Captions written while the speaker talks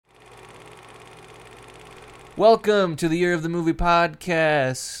Welcome to the Year of the Movie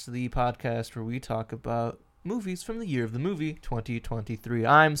podcast, the podcast where we talk about movies from the year of the movie 2023.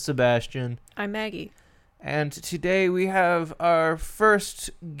 I'm Sebastian. I'm Maggie. And today we have our first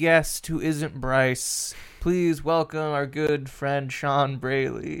guest who isn't Bryce. Please welcome our good friend Sean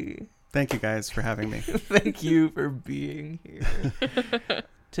Braley. Thank you guys for having me. Thank you for being here.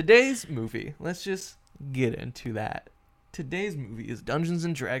 Today's movie, let's just get into that. Today's movie is Dungeons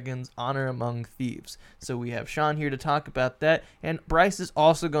 & Dragons Honor Among Thieves. So we have Sean here to talk about that, and Bryce is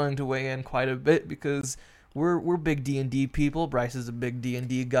also going to weigh in quite a bit because we're big D&D people. Bryce is a big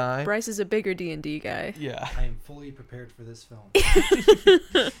D&D guy. Bryce is a bigger D&D guy. Yeah. I am fully prepared for this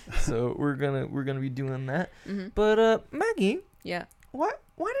film. So we're gonna be doing that. Mm-hmm. But Maggie, Yeah. why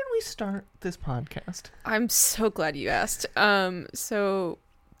did we start this podcast? I'm so glad you asked. So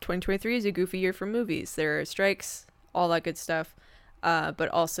 2023 is a goofy year for movies. There are strikes, all that good stuff. But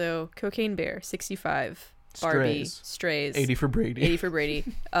also Cocaine Bear, 65, Barbie, Strays, 80 for Brady.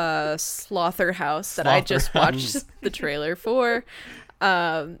 Slaughterhouse that I just watched the trailer for.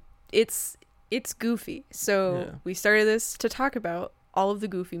 It's goofy. So Yeah. we started this to talk about all of the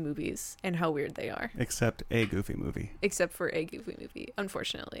goofy movies and how weird they are. Except a goofy movie. Except for a goofy movie,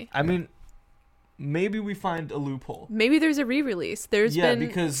 unfortunately. I mean, maybe we find a loophole. Maybe there's a re-release. There's been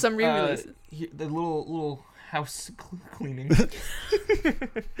because some re-releases. The little house cleaning.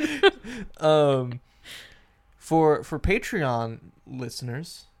 For Patreon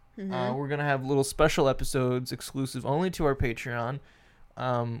listeners, we're gonna have little special episodes exclusive only to our Patreon,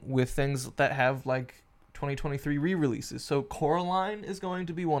 with things that have like 2023 re-releases. So Coraline is going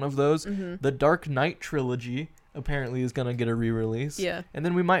to be one of those. The Dark Knight trilogy apparently is gonna get a re-release. Yeah. And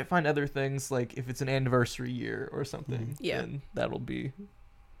then we might find other things like if it's an anniversary year or something. Yeah. Then that'll be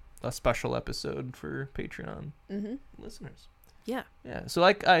a special episode for Patreon Mm-hmm. listeners. Yeah. Yeah. So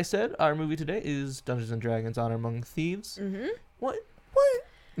like I said, our movie today is Dungeons & Dragons Honor Among Thieves. Mm-hmm. What,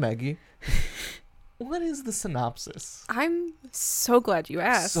 Maggie? What is the synopsis? I'm so glad you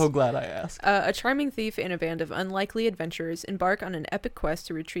asked. So glad I asked. A charming thief and a band of unlikely adventurers embark on an epic quest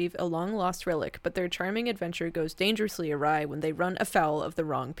to retrieve a long-lost relic, but their charming adventure goes dangerously awry when they run afoul of the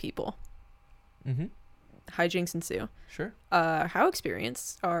wrong people. Mm-hmm. Hijinks ensue. Sure. How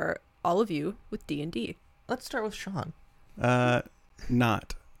experienced are all of you with D&D? Let's start with Sean.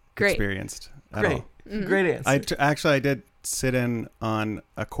 Not Great. experienced at Great. all. Mhm. Great answer. I did sit in on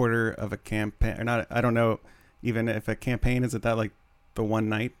a quarter of a campaign, or not. I don't know even if a campaign is it that like the one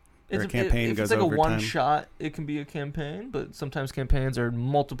night or a campaign if goes it's like over a one time. shot, it can be a campaign, but sometimes campaigns are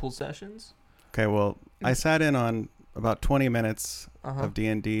multiple sessions. Okay, well, I sat in on about 20 minutes Uh-huh. of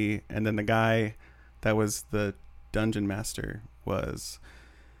D&D, and then the guy that was the dungeon master was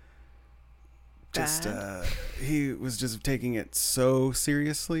just Bad. he was just taking it so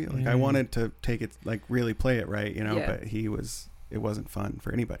seriously. Like I wanted to take it, like really play it right, you know, Yeah. but it wasn't fun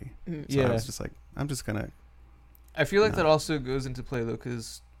for anybody. Mm. So Yeah. I was just like, I'm just gonna I feel like No. that also goes into play though,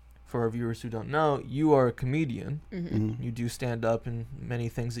 because for our viewers who don't know, you are a comedian. Mm-hmm. mhm. You do stand up, and many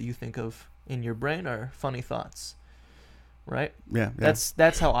things that you think of in your brain are funny thoughts, right? yeah.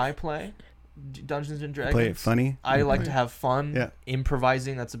 That's how I play Dungeons and Dragons. Play it funny. I like Mhm. to have fun. Yeah.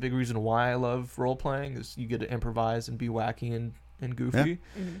 Improvising. That's a big reason why I love role playing. Is you get to improvise and be wacky and goofy.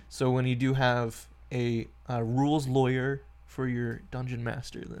 Mm-hmm. So when you do have a rules lawyer for your dungeon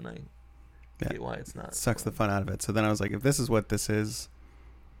master, then I Yeah. get why it's not. Sucks the fun out of it. So then I was like, if this is what this is,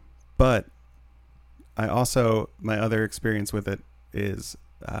 but I also, my other experience with it is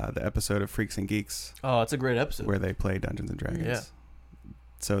the episode of Freaks and Geeks Oh, it's a great episode. where they play Dungeons and Dragons. Yeah.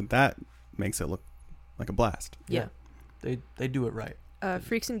 So that makes it look like a blast. Yeah. They do it right.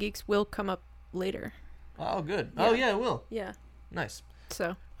 Freaks and Geeks will come up later. Oh, good. Oh, Yeah. yeah, it will. Yeah. Nice.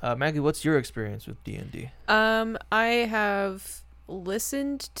 So, Maggie, what's your experience with D&D? I have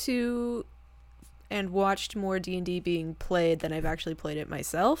listened to and watched more D&D being played than I've actually played it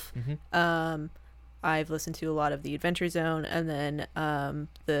myself. Mm-hmm. I've listened to a lot of the Adventure Zone and then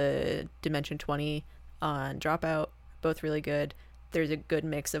the Dimension 20 on Dropout, both really good. There's a good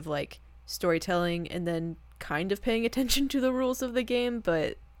mix of like storytelling and then kind of paying attention to the rules of the game,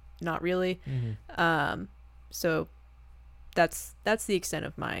 but not really. Mm-hmm. So that's the extent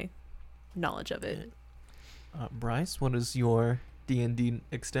of my knowledge of it. Bryce, what is your D&D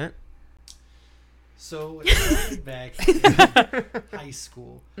extent? So it started back in high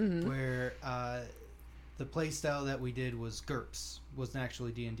school, Mhm. where the play style that we did was GURPS. Wasn't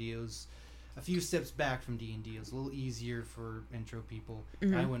actually D&D. It was a few steps back from D&D. It was a little easier for intro people.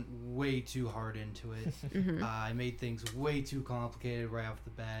 Mhm. I went way too hard into it. Mhm. I made things way too complicated right off the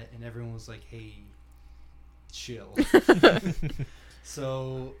bat, and everyone was like, "Hey, chill."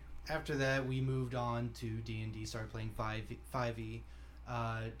 So after that, we moved on to D&D, started playing 5e.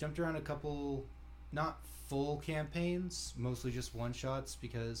 Jumped around a couple, not full campaigns, mostly just one-shots,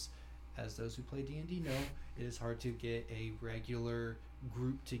 because as those who play D&D know, it is hard to get a regular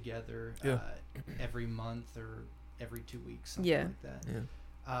group together every month or every 2 weeks, something like that.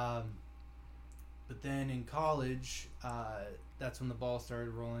 Yeah. But then in college, that's when the ball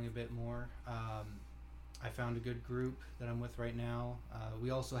started rolling a bit more. I found a good group that I'm with right now.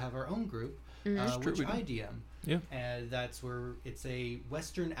 We also have our own group, which I DM. Yeah. And that's where it's a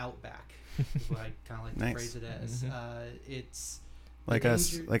Western Outback, is what I kind of like to phrase it as. It's like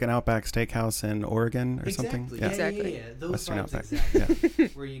like an Outback Steakhouse in Oregon or something. Yeah. Exactly. Yeah. Those Western vibes Outback. exactly.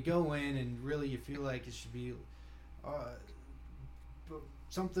 Where you go in and really you feel like it should be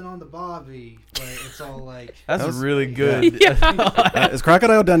something on the bobby, but it's all like That's That was- really good. Yeah. Is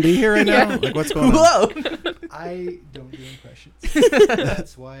Crocodile Dundee here right now? Yeah. Like, what's going on? Whoa! I don't do impressions.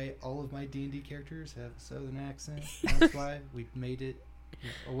 That's why all of my D&D characters have a southern accent. That's why we made it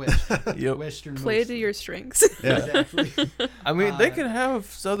a Western. Play to mostly. your strengths. Yeah. Exactly. I mean, they can have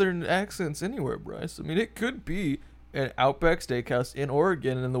southern accents anywhere, Bryce. I mean, it could be an Outback Steakhouse in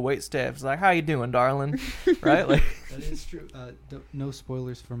Oregon, and the wait staff's like, "How you doing, darling?" Right? Like, That is true. No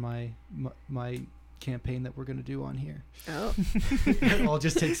spoilers for my campaign that we're gonna do on here. Oh. It all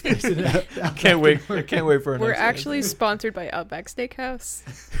just takes place in can't wait! I can't wait for. We're actually sponsored by Outback Steakhouse.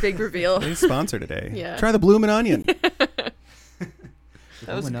 Big reveal. He's sponsor today. Yeah. Try the bloomin' onion. That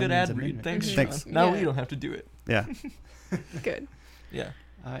was a good ad read. Thanks, Sean. Thanks. Now Yeah. we don't have to do it. Yeah. Good. Yeah.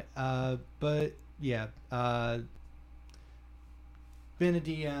 But yeah, been a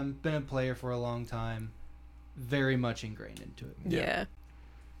DM, been a player for a long time, very much ingrained into it. Yeah.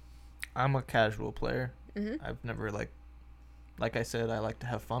 I'm a casual player. hmm I've never like I said, I like to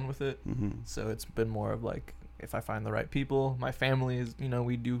have fun with it. Mm-hmm. So it's been more of like, if I find the right people. My family is,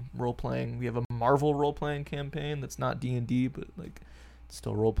 we do role playing. We have a Marvel role playing campaign that's not D&D, but like it's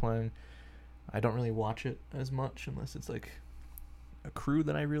still role playing. I don't really watch it as much unless it's like a crew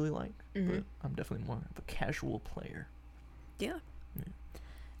that I really like. hmm But I'm definitely more of a casual player.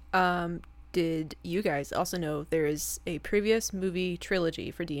 Did you guys also know there is a previous movie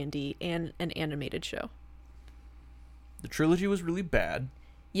trilogy for D&D and an animated show? The trilogy was really bad.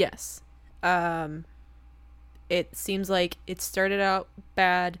 Yes. It seems like it started out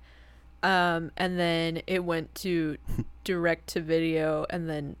bad, and then it went to direct to video, and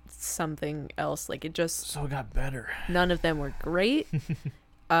then something else. Like, it just, So it got better. none of them were great.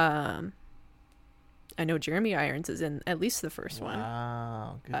 I know Jeremy Irons is in at least the first one.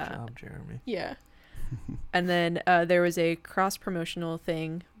 Wow. Good job, Jeremy. Yeah. And then there was a cross-promotional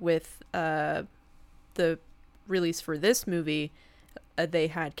thing with the release for this movie. They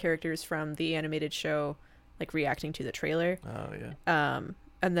had characters from the animated show like reacting to the trailer. Oh, yeah.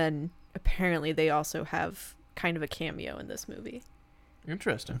 And then apparently they also have kind of a cameo in this movie.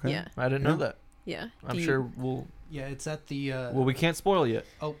 Interesting. Okay. Yeah. I didn't know Yeah. that. Yeah. I'm sure we'll... Yeah, it's at the. Well, we can't spoil yet,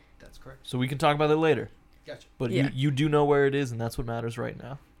 Oh, that's correct. so we can talk about it later. Gotcha. But Yeah. you do know where it is, and that's what matters right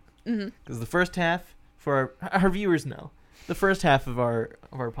now. Mm-hmm. Because the first half, for our viewers know, the first half of our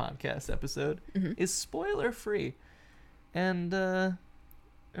podcast episode Mm-hmm. is spoiler free, and a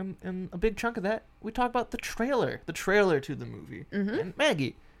big chunk of that we talk about the trailer to the movie. Mm-hmm. And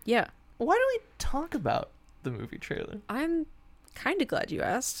Maggie, Yeah. why don't we talk about the movie trailer? I'm kind of glad you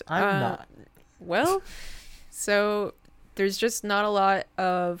asked. I'm not. Well, so there's just not a lot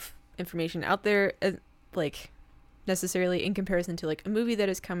of information out there, like necessarily in comparison to like a movie that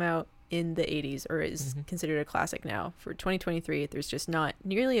has come out in the 80s or is Mhm. considered a classic now. For 2023, there's just not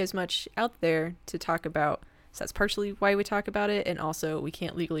nearly as much out there to talk about. So that's partially why we talk about it, and also we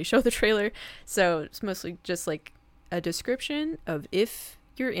can't legally show the trailer. So it's mostly just like a description of if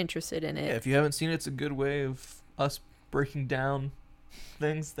you're interested in Yeah, it. if you haven't seen it, it's a good way of us breaking down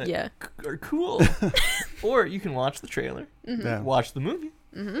things that Yeah. are cool. Or you can watch the trailer, Mhm. Yeah. watch the movie,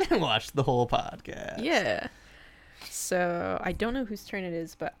 Mhm. and watch the whole podcast. Yeah. So I don't know whose turn it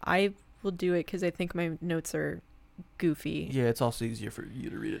is, but I will do it because I think my notes are goofy. Yeah, it's also easier for you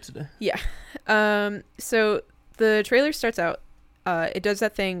to read it today. So the trailer starts out. It does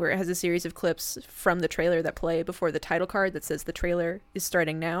that thing where it has a series of clips from the trailer that play before the title card that says the trailer is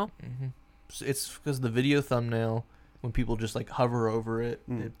starting now. Mm-hmm. So it's because the video thumbnail, when people just like hover over it,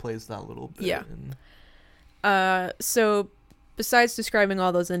 Mm. it plays that little bit. Yeah. And So besides describing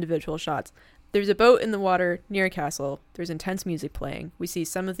all those individual shots, There's a boat in the water near a castle. There's intense music playing. We see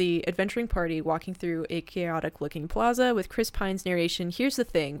some of the adventuring party walking through a chaotic-looking plaza with Chris Pine's narration, "Here's the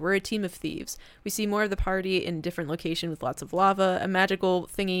thing, we're a team of thieves." We see more of the party in a different location with lots of lava. A magical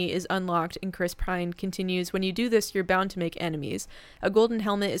thingy is unlocked, and Chris Pine continues, "When you do this, you're bound to make enemies." A golden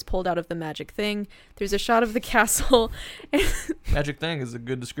helmet is pulled out of the magic thing. There's a shot of the castle. Magic thing is a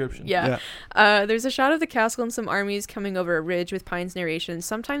good description. Yeah. There's a shot of the castle and some armies coming over a ridge with Pine's narration.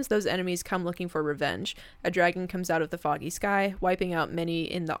 Sometimes those enemies come looking for revenge. A dragon comes out of the foggy sky, wiping out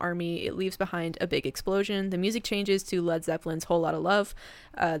many in the army. It leaves behind a big explosion. The music changes to Led Zeppelin's Whole Lotta Love.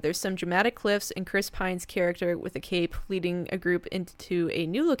 There's some dramatic cliffs and Chris Pine's character with a cape leading a group into a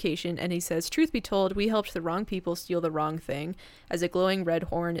new location, and he says, "Truth be told, we helped the wrong people steal the wrong thing," as a glowing red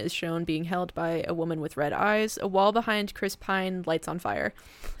horn is shown being held by a woman with red eyes. A wall behind Chris Pine lights on fire.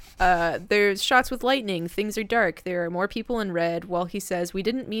 There's shots with lightning. Things are dark. There are more people in red, while he says, "We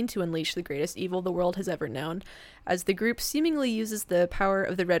didn't mean to unleash the greatest evil the world has ever known." As the group seemingly uses the power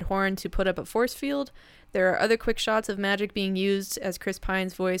of the red horn to put up a force field, there are other quick shots of magic being used as Chris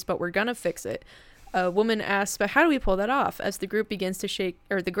Pine's voice, "But we're gonna fix it." A woman asks, "But how do we pull that off?" as the group begins to shake,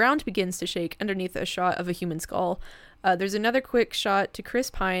 or the ground begins to shake underneath a shot of a human skull. There's another quick shot to Chris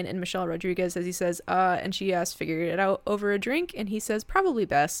Pine and Michelle Rodriguez as he says, and she asks, "Figure it out over a drink?" And he says, "Probably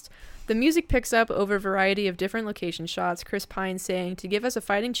best." The music picks up over a variety of different location shots. Chris Pine saying, "To give us a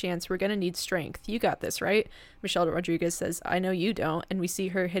fighting chance, we're gonna need strength. You got this, right?" Michelle Rodriguez says, "I know you don't," and we see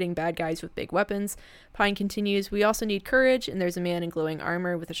her hitting bad guys with big weapons. Pine continues, "We also need courage," and there's a man in glowing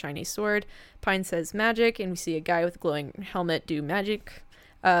armor with a shiny sword. Pine says, "Magic," and we see a guy with a glowing helmet do magic.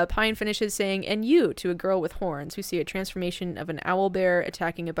 Pine finishes saying, "And you," to a girl with horns. We see a transformation of an owl bear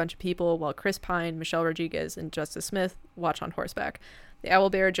attacking a bunch of people while Chris Pine, Michelle Rodriguez, and Justice Smith watch on horseback. The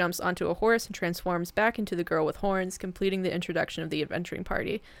owl bear jumps onto a horse and transforms back into the girl with horns, completing the introduction of the adventuring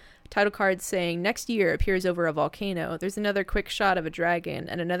party. Title card saying "Next Year" appears over a volcano. There's another quick shot of a dragon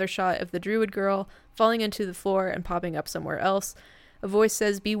and another shot of the druid girl falling into the floor and popping up somewhere else. A voice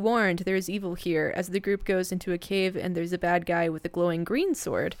says, "Be warned, there is evil here," as the group goes into a cave and there's a bad guy with a glowing green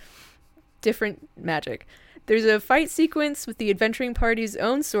sword. Different magic. There's a fight sequence with the adventuring party's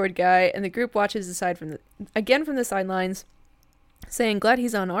own sword guy, and the group watches aside from the sidelines, saying, "Glad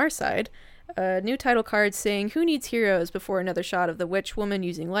he's on our side." A new title card saying "Who needs heroes?" before another shot of the witch woman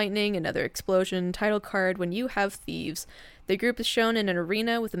using lightning, another explosion. Title card "When you have thieves." The group is shown in an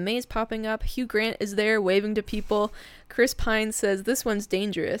arena with a maze popping up. Hugh Grant is there waving to people. Chris Pine says, "This one's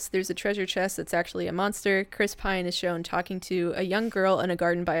dangerous." There's a treasure chest that's actually a monster. Chris Pine is shown talking to a young girl in a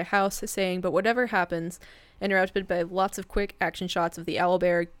garden by a house, saying, "But whatever happens," interrupted by lots of quick action shots of the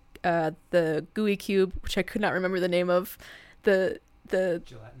owlbear, the gooey cube, which I could not remember the name of, the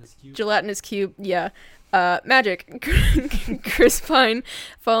gelatinous cube, yeah. Magic. Chris Pine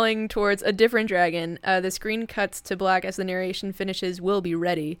falling towards a different dragon. The screen cuts to black as the narration finishes, "We'll be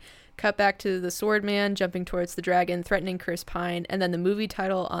ready." Cut back to the sword man jumping towards the dragon, threatening Chris Pine, and then the movie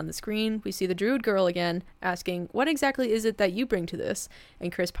title on the screen. We see the druid girl again, asking, "What exactly is it that you bring to this?"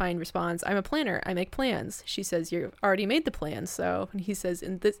 And Chris Pine responds, "I'm a planner. I make plans." She says, "You already made the plan, so..." And he says,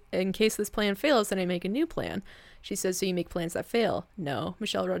 in case this plan fails, then I make a new plan." She says, "So you make plans that fail?" "No."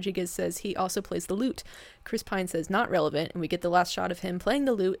 Michelle Rodriguez says he also plays the lute. Chris Pine says, "Not relevant," and we get the last shot of him playing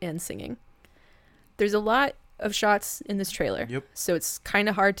the lute and singing. There's a lot of shots in this trailer. Yep. So it's kind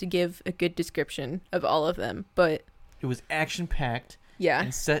of hard to give a good description of all of them, but It was action-packed yeah.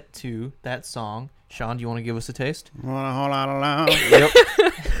 and set to that song. Sean, do you want to give us a taste? Want a whole lot of love. Yep.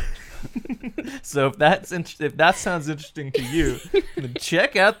 So if that sounds interesting to you, then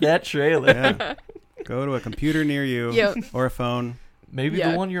check out that trailer. Yeah. Go to a computer near you Yep. or a phone. Maybe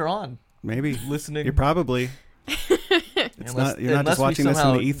Yeah. the one you're on, Maybe. listening. You're probably. You're not just unless we watching this in the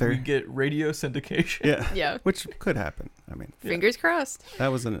somehow ether. We get radio syndication. Yeah. Yeah. Which could happen. I mean, Fingers crossed. that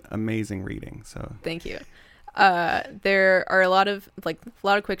was an amazing reading. So Thank you. There are a lot of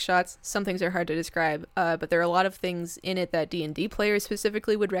quick shots. Some things are hard to describe, but there are a lot of things in it that D&D players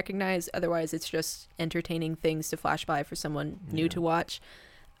specifically would recognize. Otherwise, it's just entertaining things to flash by for someone new to watch.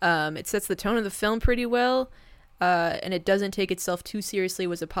 It sets the tone of the film pretty well, and it doesn't take itself too seriously.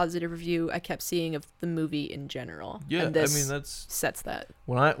 Was a positive review I kept seeing of the movie in general. Yeah, and this I mean that's sets that.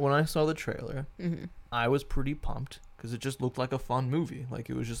 when I saw the trailer, Mm-hmm. I was pretty pumped because it just looked like a fun movie. Like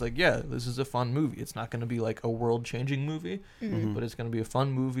it was just like, yeah, this is a fun movie. It's not going to be like a world-changing movie, Mm-hmm. but it's going to be a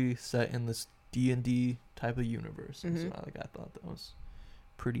fun movie set in this D&D type of universe. And so Mhm. I thought that was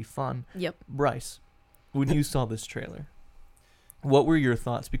pretty fun. Yep. Bryce, when you saw this trailer, what were your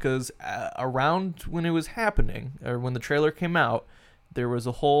thoughts? Because around when it was happening, or when the trailer came out, there was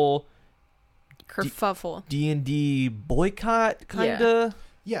a whole Kerfuffle. D&D boycott, kind of.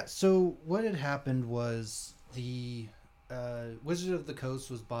 Yeah, so what had happened was the Wizard of the Coast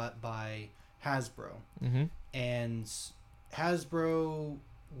was bought by Hasbro, Mm-hmm. and Hasbro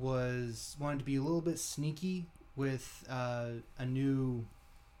wanted to be a little bit sneaky with a new,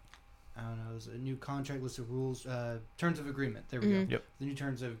 I don't know, it was a new contract list of rules, terms of agreement. There we go. Yep. The new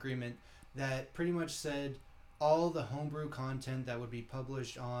terms of agreement that pretty much said all the homebrew content that would be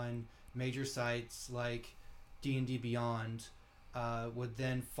published on major sites like D&D Beyond would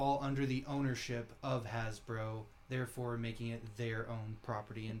then fall under the ownership of Hasbro, therefore making it their own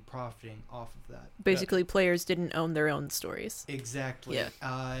property and profiting off of that. Basically, players didn't own their own stories. Exactly.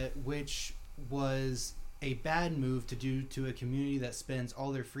 Yeah. Which was a bad move to do to a community that spends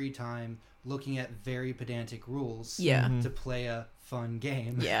all their free time looking at very pedantic rules Yeah. Mhm. to play a fun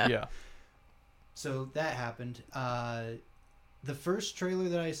game. Yeah. Yeah. So that happened. The first trailer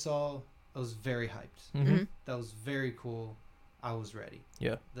that I saw, I was very hyped. Mm-hmm. Mhm. That was very cool. I was ready.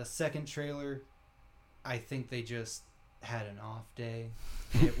 Yeah. The second trailer, I think they just had an off day.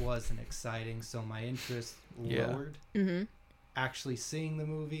 It wasn't exciting, so my interest Yeah. lowered. Mm-hmm. Actually seeing the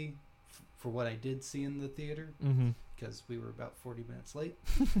movie for what I did see in the theater, Mm-hmm. because we were about 40 minutes late,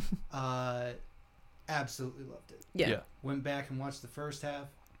 absolutely loved it. Yeah. Yeah. Went back and watched the first half,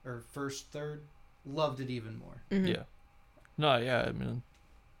 or first third, loved it even more. Mhm. Yeah. No, yeah, I mean,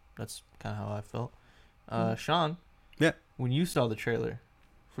 that's kind of how I felt. Mhm. Sean? Yeah. When you saw the trailer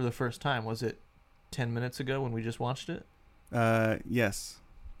for the first time, was it 10 minutes ago when we just watched it? Yes.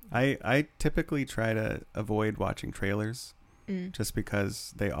 I typically try to avoid watching trailers Mm. just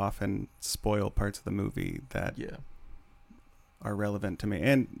because they often spoil parts of the movie that Yeah. are relevant to me.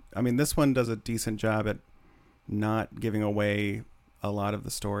 And I mean, this one does a decent job at not giving away a lot of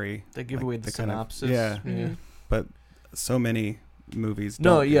the story. They give Like, away the they kind of- synopsis. yeah. Mhm. But so many movies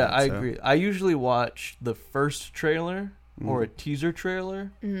No, don't do yeah, that, I so- agree. I usually watch the first trailer or a Mm. teaser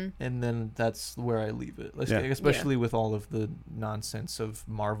trailer, Mhm. and then that's where I leave it. Like, Yeah. especially with all of the nonsense of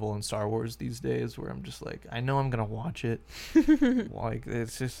Marvel and Star Wars these days, where I'm just like, I know I'm gonna watch it. Like,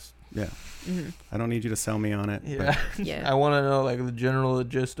 it's just, Yeah. Mhm. I don't need you to sell me on it. yeah. Yeah. I want to know like the general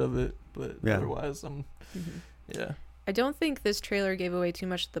gist of it, but Yeah. otherwise, I'm, Mhm. yeah. I don't think this trailer gave away too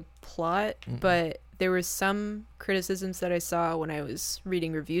much of the plot, Mm-mm. but there was some criticisms that I saw when I was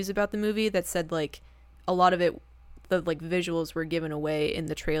reading reviews about the movie that said like a lot of it, the like visuals were given away in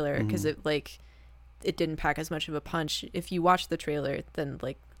the trailer because Mhm. it didn't pack as much of a punch. If you watch the trailer, then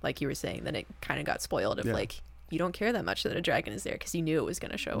like you were saying, then it kind of got spoiled. If Yeah. like you don't care that much that a dragon is there because you knew it was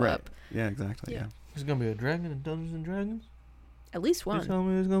going to show Right. up. Yeah, exactly. Yeah. Yeah. There's gonna be a dragon in Dungeons and Dragons. At least You one, telling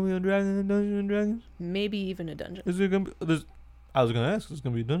me there's gonna be a dragon in Dungeons and Dragons? maybe even a dungeon. Is there gonna be? There's. I was gonna ask. There's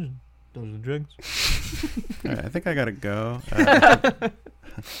gonna be a Dungeons and Dragons. All right, I think I gotta go.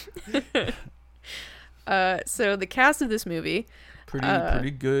 So the cast of this movie,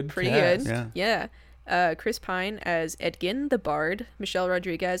 Pretty good. pretty cast. good. Yeah. Chris Pine as Edgin the Bard, Michelle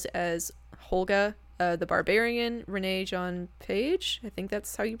Rodriguez as Holga the Barbarian, Renee Jean Page, I think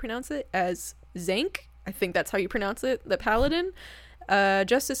that's how you pronounce it, as Zank, I think that's how you pronounce it, the Paladin,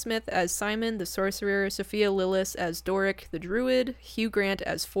 Justice Smith as Simon the Sorcerer, Sophia Lillis as Doric the Druid, Hugh Grant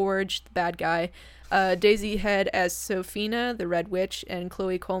as Forge, the bad guy, Daisy Head as Sophina the Red Witch, and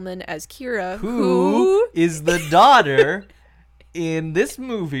Chloe Coleman as Kira, Who is the daughter in this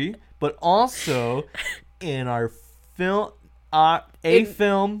movie, but also in our film,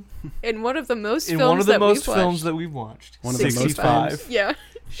 film in one of the most in films one of the that most we've films watched. that we've watched. One of the most 65. films? Yeah.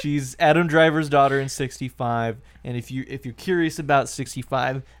 She's Adam Driver's daughter in 65, and if you're curious about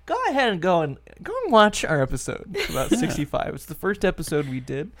 65, go ahead and go and watch our episode about 65. It's the first episode we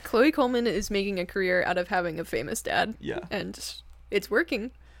did. Chloe Coleman is making a career out of having a famous dad, Yeah. and it's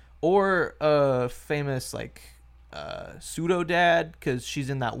working. Or a famous like pseudo dad, because she's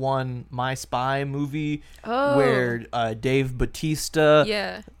in that one My Spy movie Oh, where Dave Bautista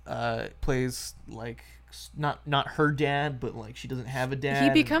yeah, plays like not her dad, but like she doesn't have a dad. he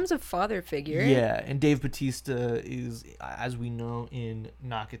becomes a father figure. Yeah, and Dave Bautista is, as we know, in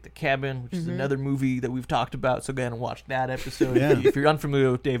Knock at the Cabin, which is Mhm. another movie that we've talked about. So go ahead and watch that episode Yeah. if you're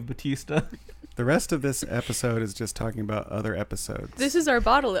unfamiliar with Dave Bautista. The rest of this episode is just talking about other episodes. This is our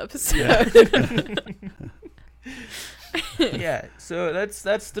bottle episode. Yeah, so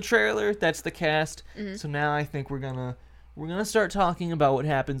that's the trailer. That's the cast. Mhm. So now I think we're gonna start talking about what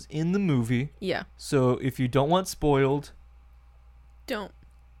happens in the movie. Yeah, So if you don't want spoiled, don't.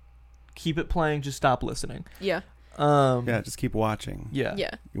 keep it playing. Just stop listening. Yeah, Yeah, just keep watching. Yeah.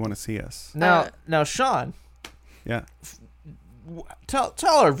 yeah. You want to see us. Now, Sean, Yeah. tell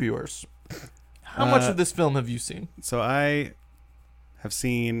our viewers how much Uh, of this film have you seen? So I have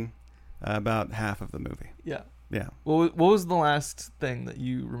seen about half of the movie. Yeah. Yeah. What was the last thing that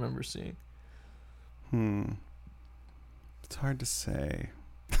you remember seeing? It's hard to say.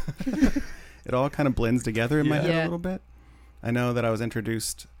 It all kind of blends together in my Yeah. head Yeah. a little bit. I know that I was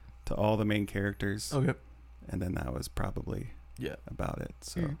introduced to all the main characters, Okay. and then that was probably Yeah. about it.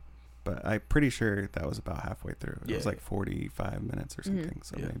 So, Mm. but I'm pretty sure that was about halfway through. It was Yeah. like 45 minutes or something.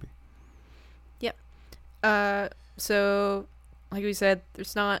 So Yeah. maybe. So, like we said,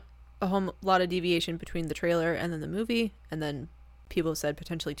 there's not a whole lot of deviation between the trailer and then the movie, and then people said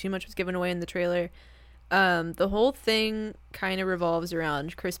potentially too much was given away in the trailer. The whole thing kind of revolves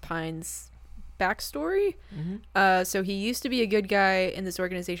around Chris Pine's backstory. Mm-hmm. So he used to be a good guy in this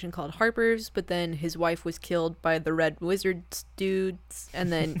organization called Harper's, but then his wife was killed by the Red Wizards dudes,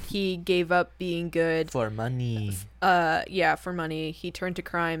 and then he gave up being good. For money. For money. He turned to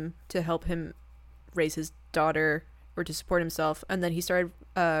crime to help him raise his daughter or to support himself, and then he started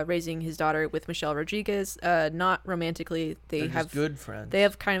raising his daughter with Michelle Rodriguez. Not romantically. They're They have just good friends. They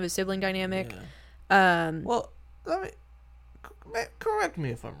have kind of a sibling dynamic. Yeah. Well, let me correct me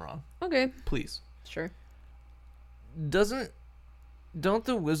if I'm wrong, Okay, please. sure. Don't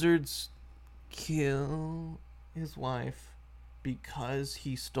the wizards kill his wife because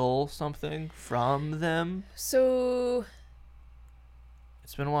he stole something from them? So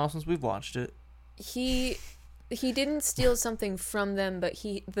It's been a while since we've watched it. he didn't steal something from them, but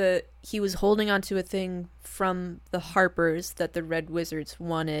he was holding onto a thing from the Harpers that the Red Wizards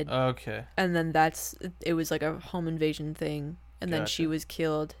wanted, Okay. and then it was like a home invasion thing, and then she Gotcha. was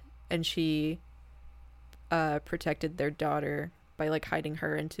killed, and she protected their daughter by like hiding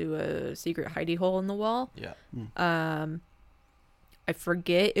her into a secret hidey hole in the wall. Yeah. I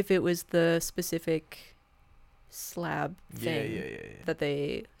forget if it was the specific slab thing Yeah. that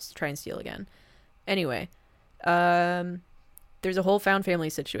they try and steal again. Anyway, there's a whole found family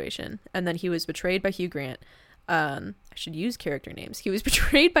situation, and then he was betrayed by Hugh Grant. I should use character names. He was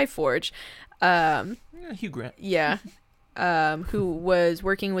betrayed by Forge. Yeah, Hugh Grant. Yeah. Who was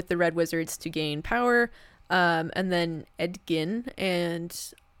working with the Red Wizards to gain power. And then Edgin and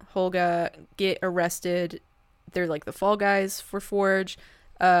Holga get arrested. They're like the fall guys for Forge.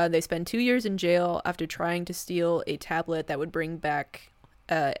 They spend 2 years in jail after trying to steal a tablet that would bring back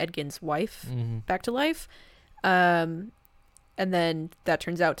Edgin's wife Mm-hmm. back to life. And then that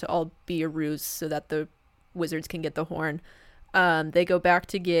turns out to all be a ruse so that the wizards can get the horn. They go back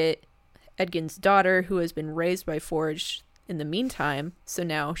to get Edgin's daughter, who has been raised by Forge in the meantime, so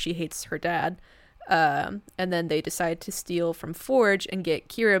now she hates her dad. And then they decide to steal from Forge and get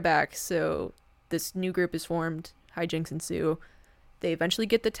Kira back, so this new group is formed, hijinks ensue. They eventually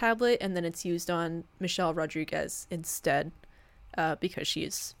get the tablet, and then it's used on Michelle Rodriguez instead, because she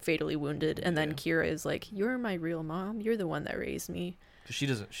is fatally wounded. And then Yeah. Kira is like, "You're my real mom. You're the one that raised me." Because she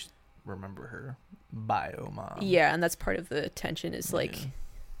doesn't remember her bio mom. Yeah, and that's part of the tension is like, Yeah.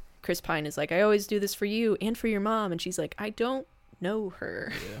 Chris Pine is like, "I always do this for you and for your mom," and she's like, "I don't know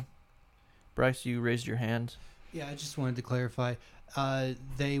her." Yeah. Bryce, you raised your hand. Yeah, I just wanted to clarify.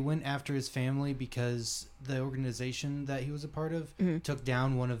 They went after his family because the organization that he was a part of Mhm. took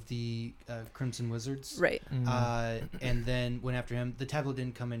down one of the Crimson Wizards. Right. And then went after him. The tablet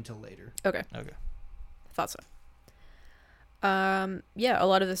didn't come in till later. Okay. Okay. Thought so. Yeah, a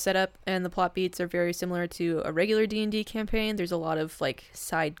lot of the setup and the plot beats are very similar to a regular D&D campaign. There's a lot of like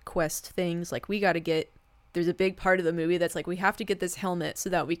side quest things. Like there's a big part of the movie that's like, we have to get this helmet so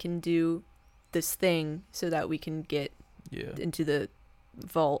that we can do this thing so that we can get Yeah. into the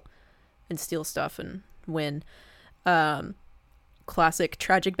vault and steal stuff and win. Classic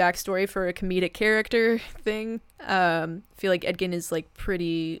tragic backstory for a comedic character thing. Feel like Edgin is like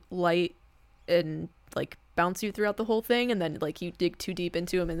pretty light and like bounce you throughout the whole thing, and then like you dig too deep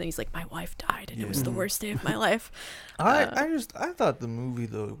into him, and then he's like, "My wife died, and it was the Yeah. worst day of my life." I thought the movie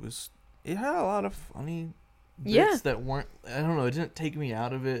though it had a lot of funny bits Yeah. that weren't, I don't know, it didn't take me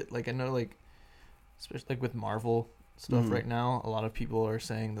out of it. Like I know like especially like with Marvel stuff Mhm. right now, a lot of people are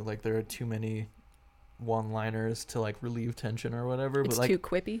saying that like there are too many one-liners to like relieve tension or whatever, It's but like too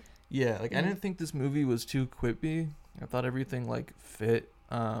quippy. yeah, like I Mhm. didn't think this movie was too quippy. I thought everything like fit.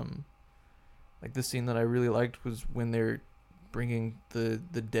 Like the scene that I really liked was when they're bringing the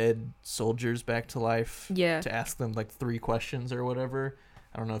dead soldiers back to life Yeah. to ask them like 3 questions or whatever.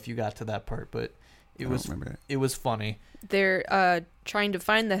 I don't know if you got to that part, but I don't remember it was funny. They're trying to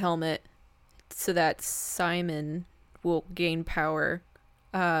find the helmet so that Simon will gain power.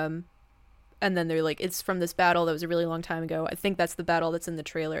 And then they're like, it's from this battle that was a really long time ago. I think that's the battle that's in the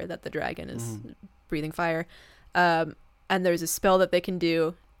trailer, that the dragon is Mhm. breathing fire. And there's a spell that they can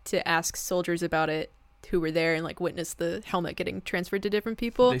do to ask soldiers about it, who were there and like witnessed the helmet getting transferred to different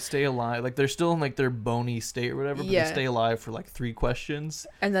people. They stay alive. Like they're still in like their bony state or whatever, but Yeah. they stay alive for like 3 questions.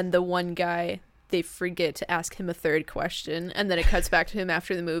 And then the one guy, they forget to ask him a third question, and then it cuts back to him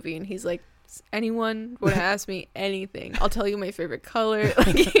after the movie, and he's like, "Does anyone want to ask me anything? I'll tell you my favorite color."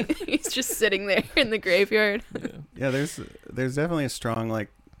 Like he's just sitting there in the graveyard. Yeah. Yeah, there's definitely a strong like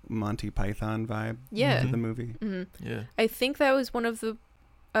Monty Python vibe Yeah. to the movie. hmm Yeah. I think that was one of the.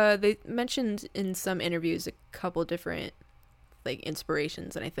 They mentioned in some interviews a couple different like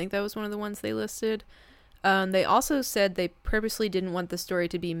inspirations, and I think that was one of the ones they listed. They also said they purposely didn't want the story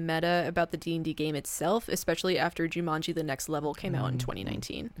to be meta about the D&D game itself, especially after Jumanji: The Next Level came out in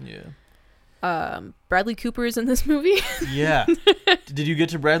 2019. Yeah. Bradley Cooper is in this movie. Yeah. Did you get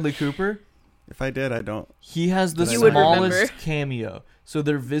to Bradley Cooper? If I did, I don't. He has the You would smallest remember. cameo. So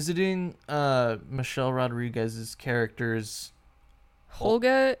they're visiting Michelle Rodriguez's character's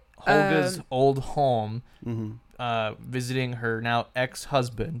Holga's Holga's old home, Hmm. visiting her now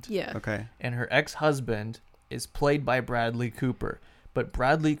ex-husband. yeah. Okay. And her ex-husband is played by Bradley Cooper. But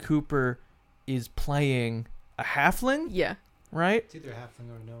Bradley Cooper is playing a halfling, Yeah. right? It's either halfling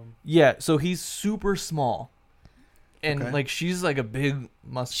or gnome. Yeah, so he's super small. And Okay. like she's like a big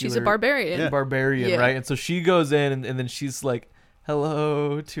muscular She's a barbarian. Yeah. barbarian, Yeah. right? And so she goes in and then she's like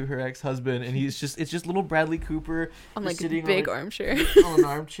hello to her ex-husband, and it's just little Bradley Cooper On just like a sitting big on armchair. on an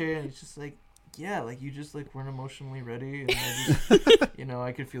armchair, and it's just like, yeah, like you just like weren't emotionally ready, and I just,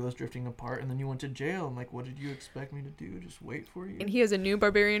 I could feel us drifting apart, and then you went to jail. I'm like, what did you expect me to do? Just wait for you? And he has a new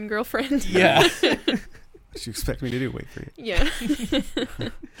barbarian girlfriend. Yeah. What you expect me to do? Wait for you. Yeah.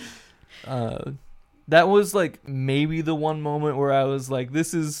 That was like maybe the one moment where I was like,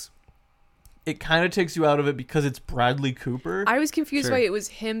 it kind of takes you out of it because it's Bradley Cooper. I was confused Sure. why it was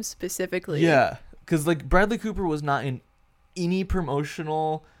him specifically. Yeah, because like Bradley Cooper was not in any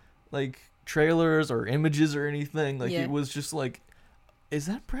promotional like trailers or images or anything. Like Yeah. it was just like, is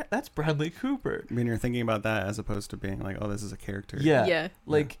that that's Bradley Cooper? I mean, you're thinking about that as opposed to being like, oh, this is a character. Yeah. Yeah.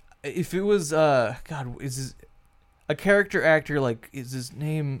 Like if it was God, is this a character actor? Like is his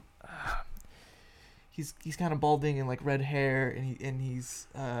name? He's kind of balding and like red hair, and he's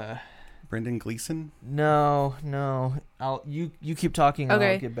Brendan Gleeson. no. You keep talking, and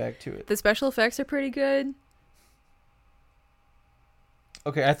Okay. I'll get back to it. The special effects are pretty good.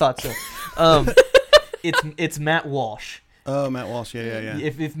 Okay, I thought so. It's Matt Walsh. Oh, Matt Walsh. Yeah.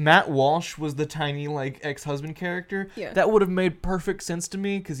 If Matt Walsh was the tiny like ex-husband character, Yeah. that would have made perfect sense to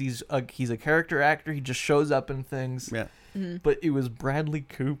me because he's a character actor. He just shows up in things. Yeah. Mhm. But it was Bradley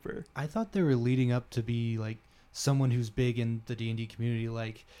Cooper. I thought they were leading up to be like someone who's big in the D&D community,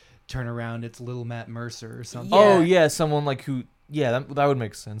 like turn around, it's little Matt Mercer or something. Yeah. Oh yeah, someone like who. Yeah, that would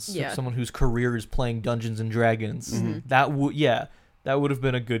make sense. Yeah. Someone whose career is playing Dungeons and Dragons. Mhm. That would have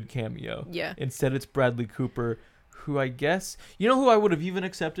been a good cameo. Yeah. Instead, it's Bradley Cooper, who I guess who I would have even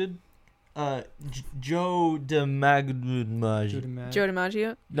accepted. Joe DiMaggio. Joe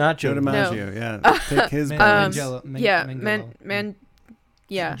DiMaggio. Not Joe Joe. DiMaggio. Yeah. Take his Man- balance. Mangelo- Yeah. Mangello.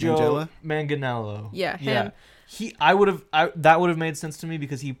 Yeah. Joe Mangella? Manganiello. Yeah, him. That would have made sense to me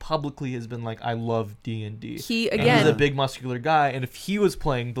because he publicly has been like, I love D&D. He And again. he's a big muscular guy, and if he was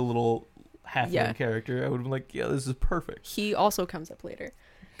playing the little halfling Yeah. character, I would have been like, yeah, this is perfect. He also comes up later.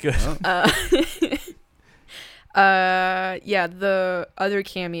 Good. Oh. Yeah, the other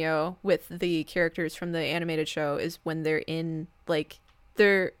cameo with the characters from the animated show is when they're in like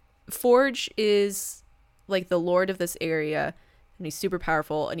Forge is like the lord of this area, and he's super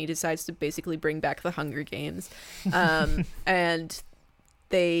powerful, and he decides to basically bring back the Hunger Games. And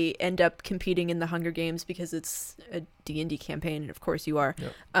they end up competing in the Hunger Games because it's a D&D campaign, and of course you are.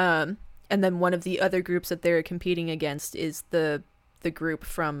 Yep. And then one of the other groups that they're competing against is the group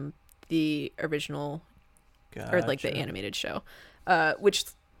from the original or like the Gotcha. animated show, which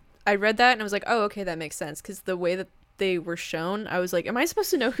I read that and I was like, oh, okay, that makes sense, because the way that they were shown, I was like, am I supposed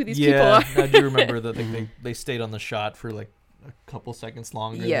to know who these people are? I do remember that they stayed on the shot for like a couple seconds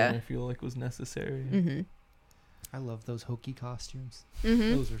longer Yeah. than I feel like was necessary. Mm-hmm. I love those hokey costumes.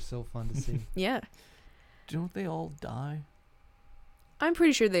 Mm-hmm. Those are so fun to see. Yeah, Don't they all die? I'm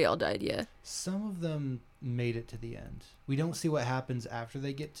pretty sure they all died. Yeah, Some of them made it to the end. We don't see what happens after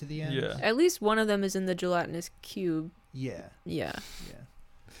they get to the end. Yeah. at least one of them is in the gelatinous cube. Yeah. Yeah, Yeah.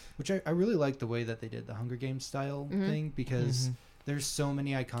 Which I really like the way that they did the Hunger Games style Mhm. thing, because Mhm. there's so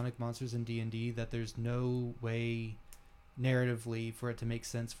many iconic monsters in D&D that there's no way narratively for it to make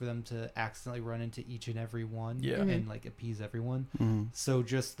sense for them to accidentally run into each and every one Yeah. Mhm. and like appease everyone. Mhm. So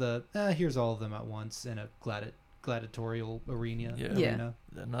just here's all of them at once in a gladiatorial arena. Yeah. Yeah. arena.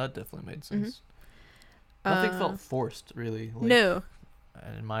 No, that definitely made sense. Nothing Uh, felt forced, really. Like, no,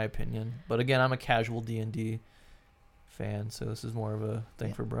 I in my opinion. But again, I'm a casual D&D fan, so this is more of a thing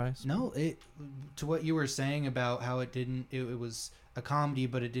Yeah. for Bryce. No, to what you were saying about how it was a comedy,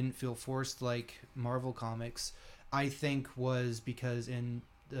 but it didn't feel forced like Marvel comics. I think was because in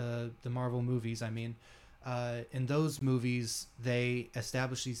the Marvel movies, in those movies, they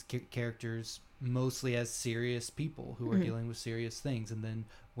establish these characters mostly as serious people who are Mhm. dealing with serious things, and then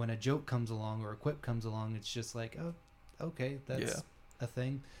when a joke comes along or a quip comes along, it's just like, oh, okay, that's a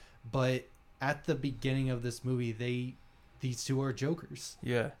thing. But at the beginning of this movie, these two are jokers.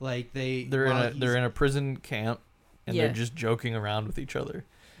 Yeah. Like They're in a prison camp and Yeah. they're just joking around with each other.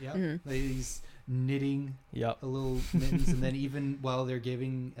 Yeah, Mhm. he's knitting Yep. a little mittens, and then even while they're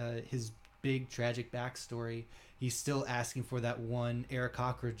giving his big tragic backstory, he's still asking for that one Eric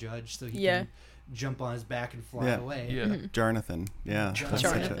Cochran judge so he Yeah. can jump on his back and fly Yeah. away. Yeah. Mhm. Jonathan. Yeah. That's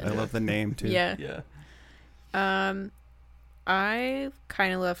Jonathan. I love the name too. Yeah. Yeah. I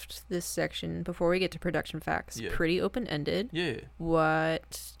kind of left this section before we get to production facts Yeah. pretty open-ended. Yeah.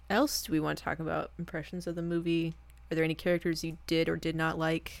 What else do we want to talk about? Impressions of the movie? Are there any characters you did or did not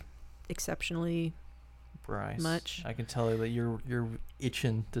like exceptionally? Bryce. Much. I can tell you that you're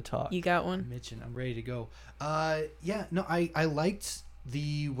itching to talk. You got one? I'm ready to go. I liked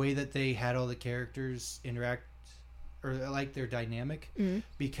the way that they had all the characters interact, or I like their dynamic, Mm-hmm.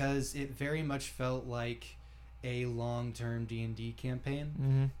 because it very much felt like a long-term D&D campaign.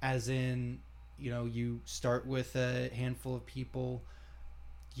 Mm-hmm. As in, you start with a handful of people,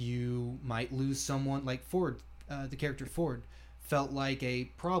 you might lose someone. Like Ford, the character Ford felt like a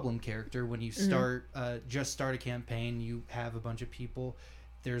problem character when you start a campaign. You have a bunch of people,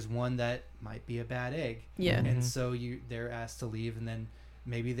 there's one that might be a bad egg, Yeah. Mhm. and so they're asked to leave, and then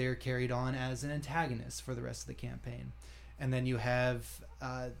maybe they're carried on as an antagonist for the rest of the campaign. And then you have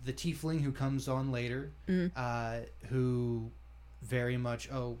the tiefling who comes on later, who very much,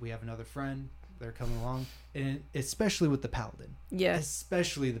 we have another friend, they're coming along. And especially with the paladin. Yes.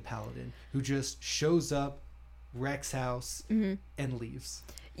 Especially the paladin, who just shows up, wrecks house, Mm-hmm. and leaves.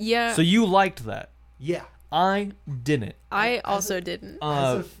 Yeah. So you liked that. Yeah. I didn't. I As also a- didn't.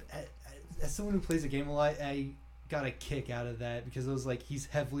 As someone who plays a game a lot, I got a kick out of that, because it was like he's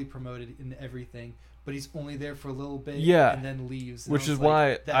heavily promoted in everything, but he's only there for a little bit, Yeah. and then leaves. And Which I was is like,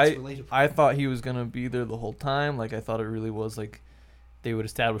 why that's relatable. I thought he was gonna be there the whole time. Like I thought it really was like they would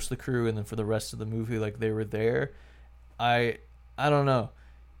establish the crew, and then for the rest of the movie, like they were there. I don't know.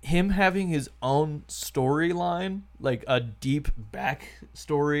 Him having his own storyline, like a deep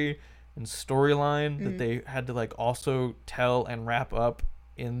backstory and storyline that they had to like also tell and wrap up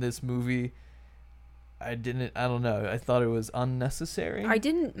in this movie. I don't know. I thought it was unnecessary. I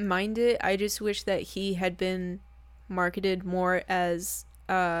didn't mind it. I just wish that he had been marketed more as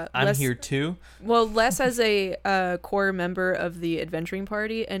I'm less, here too. well, less as a core member of the adventuring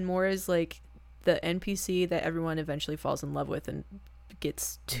party and more as like the NPC that everyone eventually falls in love with and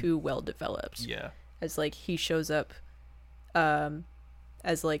gets too well developed. Yeah. As like he shows up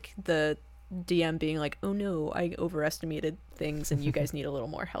as like the DM being like, oh no, I overestimated things and you guys need a little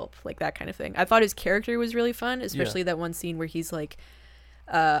more help, like that kind of thing. I thought his character was really fun, especially that one scene where he's like,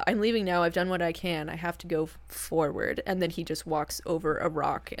 I'm leaving now, I've done what I can, I have to go forward, and then he just walks over a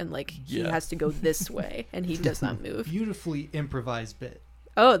rock and like he has to go this way and he does not move. Beautifully improvised bit.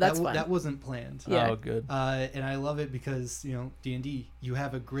 Oh, that's that, fun. that wasn't planned. Yeah. Oh, good. And I love it because, D&D, you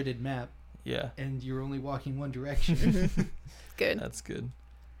have a gridded map Yeah. and you're only walking one direction. Good. That's good.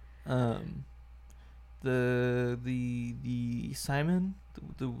 The Simon,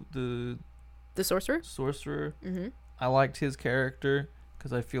 the The sorcerer. sorcerer, Mm-hmm. I liked his character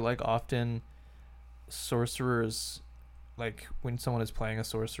because I feel like often sorcerers, like when someone is playing a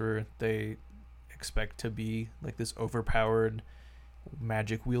sorcerer, they expect to be like this overpowered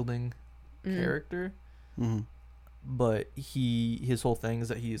magic wielding character, Mhm. but his whole thing is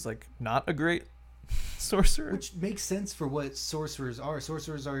that he's like not a great sorcerer. Which makes sense for what sorcerers are.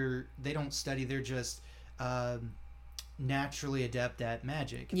 Sorcerers they don't study, they're just naturally adept at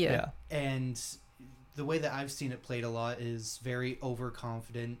magic. Yeah. And the way that I've seen it played a lot is very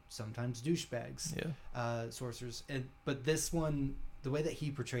overconfident, sometimes douchebags, sorcerers. But this one, the way that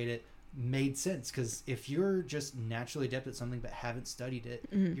he portrayed it made sense, because if you're just naturally adept at something but haven't studied it,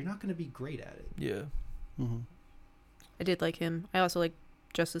 you're not going to be great at it. Yeah. Mhm. I did like him. I also like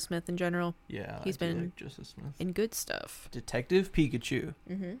Justice Smith in general. Yeah. He's I do been like Justice Smith. in good stuff. Detective Pikachu.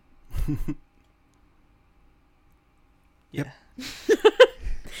 Mm-hmm. Yep.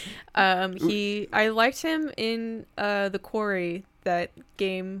 I liked him in the Quarry, that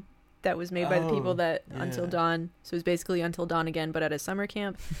game that was made by the people that Until yeah. Dawn. So it was basically Until Dawn again, but at a summer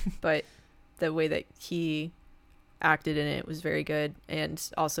camp. But the way that he acted in it was very good, and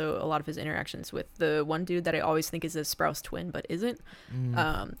also a lot of his interactions with the one dude that I always think is a Sprouse twin but isn't.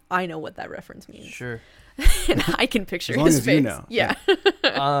 I know what that reference means. Sure. And I can picture As long his as face. you know. Yeah.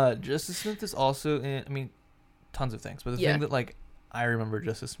 Justice Smith is also in, I mean, tons of things, but the Yeah. thing that like I remember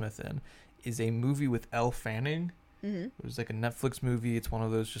Justice Smith in is a movie with Elle Fanning. Mm-hmm. It was like a Netflix movie. It's one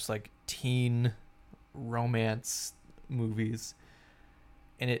of those just like teen romance movies,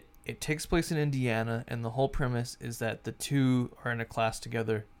 and it takes place in Indiana, and the whole premise is that the two are in a class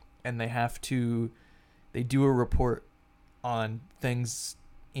together, and they do a report on things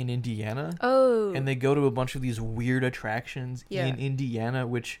in Indiana. Oh. And they go to a bunch of these weird attractions Yeah. in Indiana,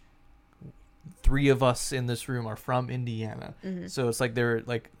 which 3 of us in this room are from Indiana. Mhm. So it's like they're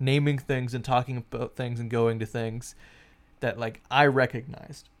like naming things and talking about things and going to things that like I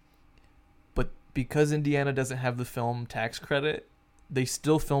recognized. But because Indiana doesn't have the film tax credit, they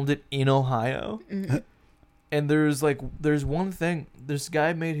still filmed it in Ohio. Mhm. And there's one thing, this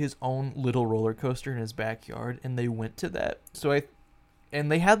guy made his own little roller coaster in his backyard, and they went to that. And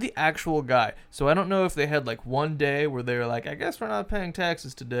they had the actual guy. So I don't know if they had like one day where they were like, I guess we're not paying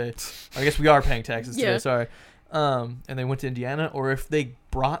taxes today. I guess we are paying taxes today, Yeah. sorry. And they went to Indiana, or if they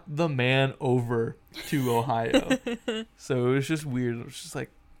brought the man over to Ohio. So it was just weird. It was just like,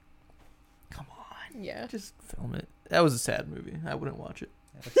 come on, Yeah. just film it. That was a sad movie. I wouldn't watch it.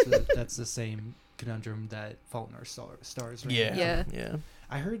 That's the same conundrum that Fault in Our Stars. Right Yeah. now. Yeah.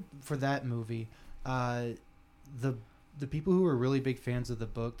 I heard for that movie, the people who were really big fans of the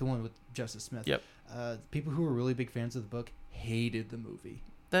book, the one with Justice Smith. Yep. People who were really big fans of the book hated the movie.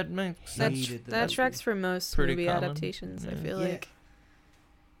 That makes That, sense. Hated the that movie. tracks for most Pretty movie common. adaptations, I Yeah. feel Yeah. like.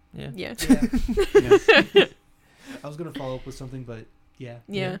 Yeah. Yeah. Yeah. I was gonna follow up with something, but yeah.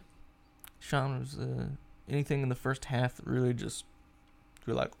 Yeah. Sean, was anything in the first half that really just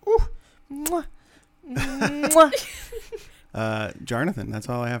you're like, ooh, mwah, mwah. Jonathan, that's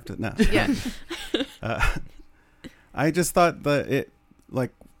all I have to know. Yeah. I just thought that it,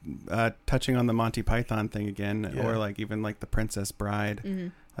 like, touching on the Monty Python thing again, Yeah. or like even like the Princess Bride, Mm-hmm.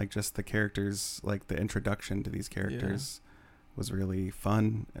 like just the characters, like the introduction to these characters was really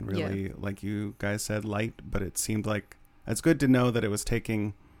fun and really, like you guys said, light. But it seemed like it's good to know that it was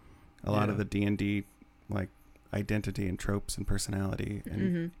taking a lot Yeah. of the D&D like identity and tropes and personality and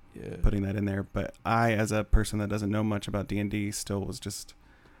Mm-hmm. Yeah. putting that in there. But I, as a person that doesn't know much about D&D, still was just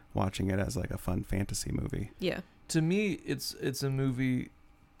watching it as like a fun fantasy movie. Yeah. To me, it's a movie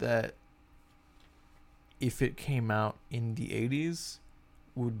that if it came out in the 80s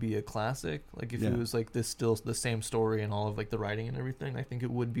would be a classic. Like if Yeah. it was like this still the same story and all of like the writing and everything, I think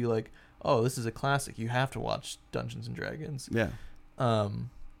it would be like, oh, this is a classic. You have to watch Dungeons and Dragons. Yeah.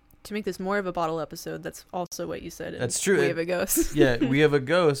 To make this more of a bottle episode, that's also what you said. That's true. We Have a Ghost. Yeah, We Have a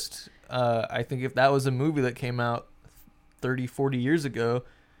Ghost. I think if that was a movie that came out 30, 40 years ago,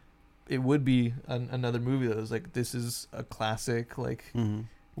 it would be another movie that was like, this is a classic, like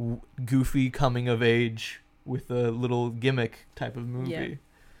Mm-hmm. goofy coming of age with a little gimmick type of movie.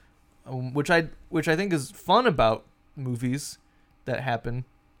 Yeah. Which I think is fun about movies that happen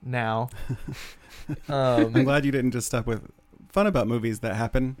now. I'm glad you didn't just stop with fun about movies that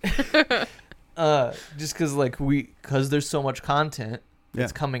happen. Just because there's so much content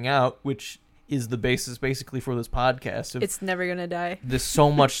that's Yeah. coming out, which is the basis basically for this podcast. Of It's never gonna die. there's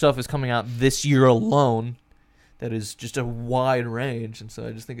so much stuff is coming out this year alone that is just a wide range, and so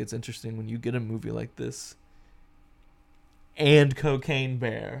I just think it's interesting when you get a movie like this and Cocaine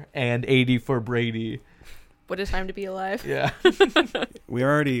Bear and 80 for Brady. What a time to be alive. Yeah. We're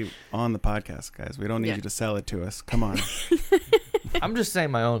already on the podcast, guys. We don't need Yeah. you to sell it to us. Come on. I'm just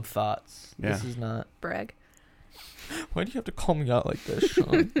saying my own thoughts. Yeah. This is not. Brag. Why do you have to call me out like this,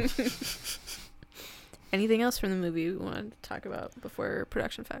 Sean? Anything else from the movie we wanted to talk about before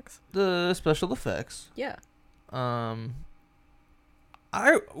production facts? The special effects. Yeah.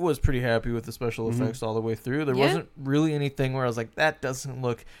 I was pretty happy with the special Mhm. effects all the way through. There Yeah. wasn't really anything where I was like, that doesn't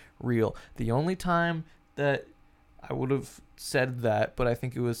look real. The only time that I would have said that, but I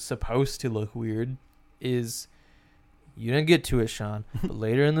think it was supposed to look weird, is you didn't get to it, Sean, but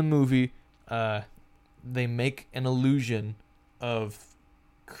later in the movie, they make an illusion of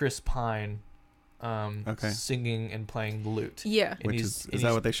Chris Pine singing and playing the lute. Yeah. And Which he's- is and that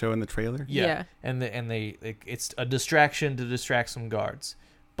he's- what they show in the trailer? Yeah. And they like, it's a distraction to distract some guards,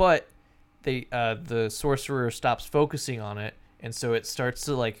 but the sorcerer stops focusing on it, and so it starts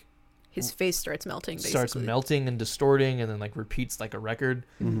to like His face starts melting, basically. starts melting and distorting, and then like repeats like a record.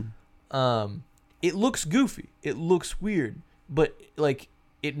 Mm-hmm. It looks goofy, it looks weird, but like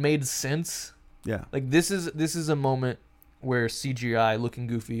it made sense. Yeah. Like this is a moment where CGI looking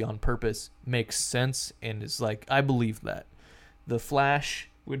goofy on purpose makes sense and is like, I believe that. The Flash,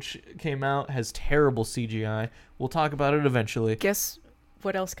 which came out, has terrible CGI. We'll talk about it eventually. Guess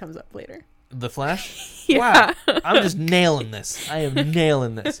what else comes up later? The Flash? Yeah. Wow. I'm just nailing this. I am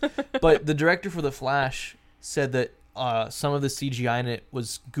nailing this. But the director for The Flash said that some of the CGI in it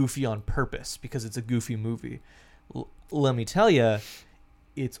was goofy on purpose because it's a goofy movie. Let me tell you,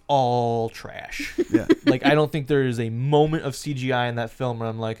 it's all trash. Yeah. Like, I don't think there is a moment of CGI in that film where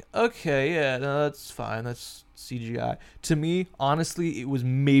I'm like, okay, yeah, no, that's fine. That's CGI. To me, honestly, it was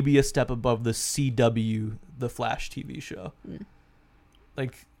maybe a step above the CW, the Flash TV show. Mm.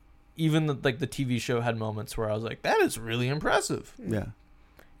 Like, even the TV show had moments where I was like, that is really impressive. Yeah.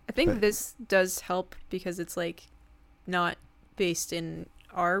 I think But- this does help because it's like not based in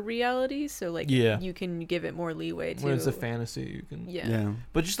our reality, so like Yeah. you can give it more leeway to When it's a fantasy, you can. yeah. Yeah.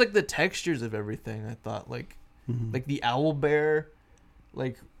 But just like the textures of everything, I thought like Mhm. the owl bear,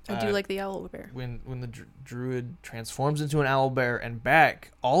 like I do like the owl bear. when the druid transforms into an owl bear and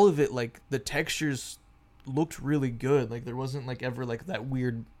back, all of it, like the textures looked really good. Like there wasn't like ever like that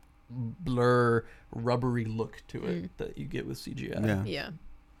weird blur rubbery look to it that you get with CGI. Yeah. Yeah.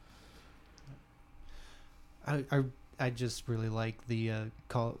 I just really like the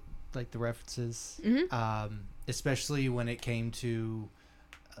the references, Mm-hmm. especially when it came to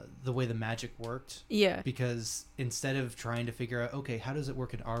the way the magic worked. Yeah. Because instead of trying to figure out, okay, how does it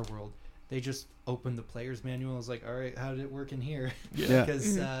work in our world, they just opened the player's manual and was like, all right, how did it work in here? Yeah.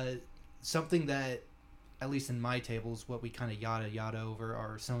 Because something that, at least in my tables, what we kind of yada over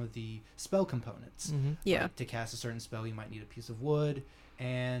are some of the spell components. Mm-hmm. Yeah. Like, to cast a certain spell, you might need a piece of wood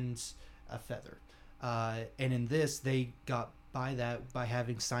and a feather. And in this, they got by that by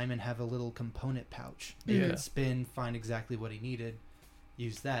having Simon have a little component pouch. He Yeah. could spin, find exactly what he needed,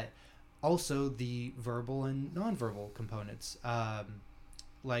 use that. Also, the verbal and nonverbal components.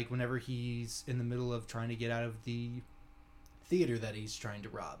 Like whenever he's in the middle of trying to get out of the theater that he's trying to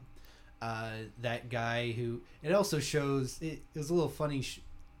rob. That guy who... It also shows... It was a little funny...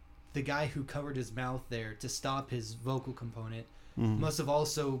 the guy who covered his mouth there to stop his vocal component Mhm. must have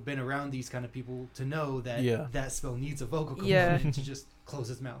also been around these kind of people to know that that spell needs a vocal Yeah. component to just close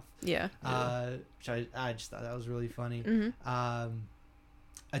his mouth. Yeah. Which I just thought that was really funny. Mm-hmm.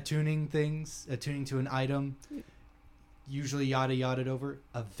 Attuning to an item, usually yada over.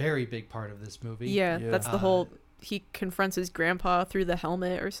 A very big part of this movie. Yeah. Yeah. That's the whole. He confronts his grandpa through the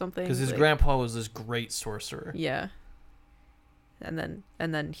helmet or something. Because his like- grandpa was this great sorcerer. Yeah. And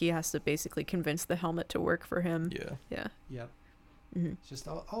then he has to basically convince the helmet to work for him. Yeah. Yeah. Yep. Mm-hmm. Just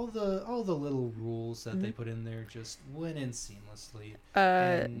all the little rules that they Mhm. put in there just went in seamlessly, Uh,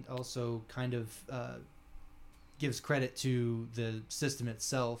 and also kind of gives credit to the system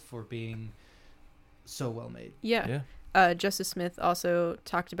itself for being so well made. yeah. Yeah. Justice Smith also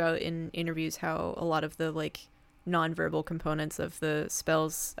talked about in interviews how a lot of the like nonverbal components of the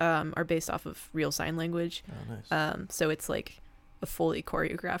spells are based off of real sign language. Oh, nice. So it's like a fully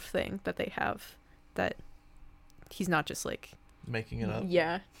choreographed thing that they have that he's not just like Making it up.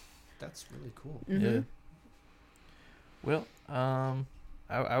 yeah. That's really cool. Mhm. Yeah. Well,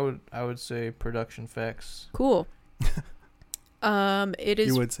 I would say production facts. Cool. It is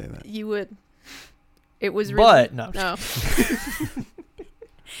You would say that. you would it was But no. no.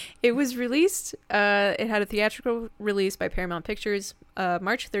 It was released. It had a theatrical release by Paramount Pictures,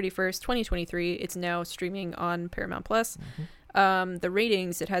 March 31st, 2023. It's now streaming on Paramount Plus. Mhm. The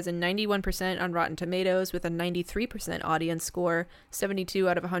ratings, it has a 91% on Rotten Tomatoes with a 93% audience score, 72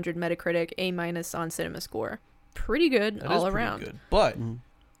 out of 100 Metacritic, A- on Cinema Score. Pretty good That all is pretty around. good. But Mhm.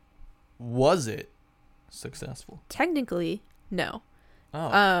 was it successful? Technically, no.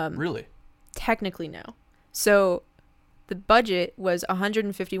 Oh, really? Technically, no. So the budget was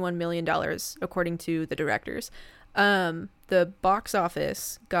 $151 million, according to the directors. The box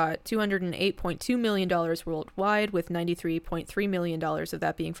office got $208.2 million worldwide, with $93.3 million of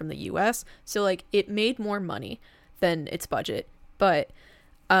that being from the US. So, like, it made more money than its budget, but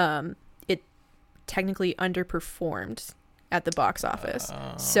it technically underperformed at the box office.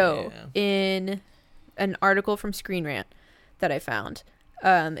 Oh, So, yeah. in an article from Screen Rant that I found,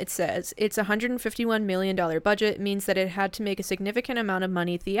 it says its $151 million budget means that it had to make a significant amount of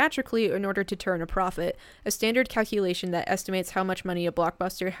money theatrically in order to turn a profit. A standard calculation that estimates how much money a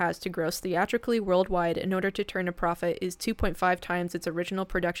blockbuster has to gross theatrically worldwide in order to turn a profit is 2.5 times its original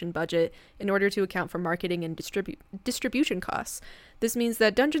production budget in order to account for marketing and distribution costs. This means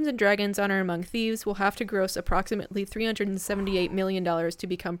that Dungeons & Dragons: Honor Among Thieves will have to gross approximately $378 million to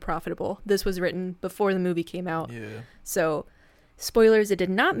become profitable. This was written before the movie came out. Yeah. So, spoilers, it did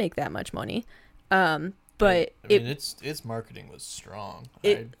not make that much money. The But I mean, its marketing was strong.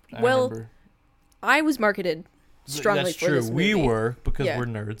 I well, remember. I was marketed strongly That's for true. this movie. We were, because Yeah. we're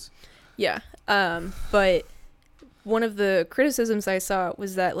nerds. Yeah. But one of the criticisms I saw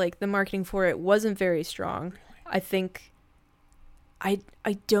was that like the marketing for it wasn't very strong. I think I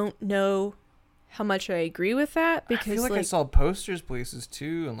don't know how much I agree with that, because I feel like I saw posters places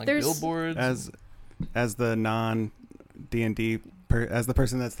too, and like There's- billboards. As the non D&D as the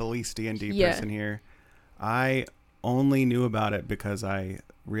person that's the least D&D Yeah. person here, I only knew about it because I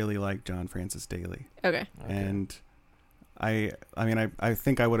really like John Francis Daley. Okay. And I mean I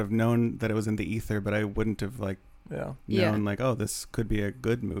think I would have known that it was in the ether, but I wouldn't have like yeah. known like, oh, this could be a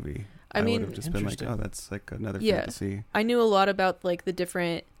good movie. I mean, would have just been like, interesting. oh, that's like another Yeah. fantasy. I knew a lot about like the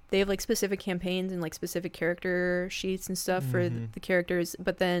different, they have like specific campaigns and like specific character sheets and stuff for Mhm. the characters,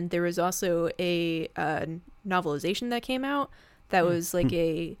 but then there was also a novelization that came out that was like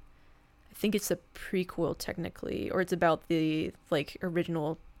I think it's a prequel technically, or it's about the like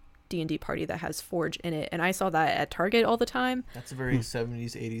original D&D party that has Forge in it, and I saw that at Target all the time. That's a very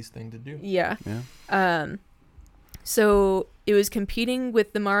 70s, 80s thing to do. Yeah. Yeah. So it was competing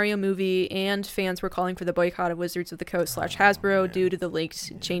with the Mario movie, and fans were calling for the boycott of Wizards of the Coast / Hasbro man. due to the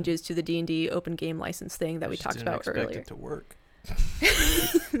linked changes to the D&D open game license thing that we Just talked didn't about expect earlier. it to work.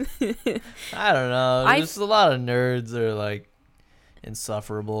 I don't know. Just a lot of nerds are like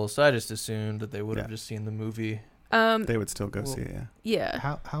insufferable, so I just assumed that they would have Yeah. just seen the movie. They would still go Well, see it, yeah.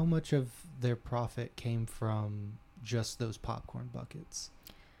 Yeah. How much of their profit came from just those popcorn buckets?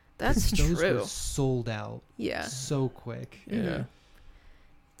 That's Those true. were sold out Yeah. so quick. Mhm.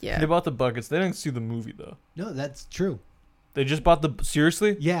 They Yeah. bought the buckets. They didn't see the movie though. No, that's true. They just bought the.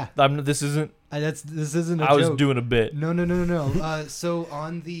 Seriously? Yeah, This isn't. this isn't a I was joke. doing a bit. No. So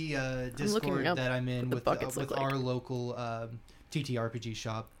on the looking Discord up that I'm in what the with buckets look like. our local TTRPG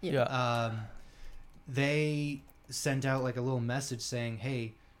shop, Yeah. they sent out like a little message saying,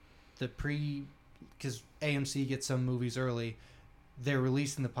 "Hey, because AMC gets some movies early, they're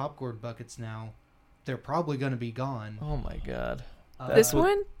releasing the popcorn buckets now. They're probably going to be gone." Oh my god. This what-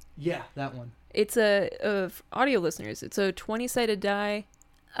 one, Yeah, that one. it's of audio listeners. It's a 20-sided die.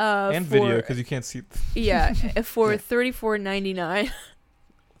 And video, because you can't see. Yeah, for Yeah. $34.99.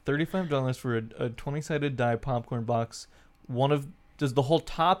 $35 for a 20-sided die popcorn box. Does the whole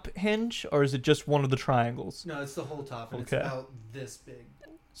top hinge, or is it just one of the triangles? No, it's the whole top, and Okay. it's about this big.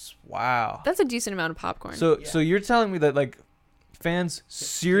 Wow. That's a decent amount of popcorn. So Yeah. so you're telling me that like fans Can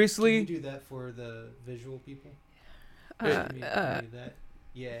seriously? you do that for the visual people? Uh, Can you uh, do that?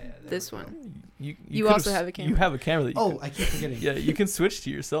 Yeah. there this we go. one. You You also could've have a You camera. have a camera. That you Oh, could- I keep forgetting. yeah, you can switch to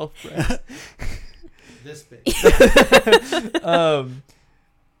yourself. Right? This big.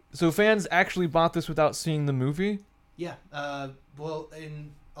 So fans actually bought this without seeing the movie. Yeah. Well,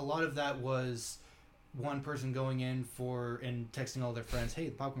 and a lot of that was one person going in and texting all their friends, "Hey,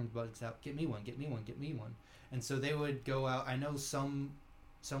 the popcorn bucket's out. Get me one. Get me one. Get me one." And so they would go out. I know someone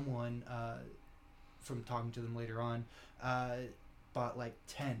from talking to them later on bought like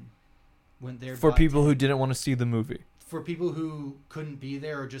 10. Went there For bought people 10. who didn't want to see the movie. For people who couldn't be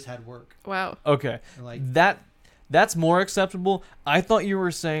there or just had work. Wow. Okay. And like That's more acceptable. I thought you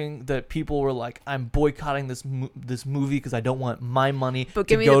were saying that people were like, I'm boycotting this movie because I don't want my money But to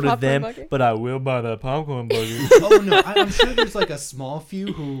give me go the to popcorn them, bucket. but I will buy that popcorn bucket. oh no, I'm sure there's like a small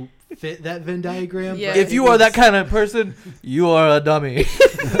few who fit that Venn diagram. Yeah. but If it you are that was- kind of person, you are a dummy.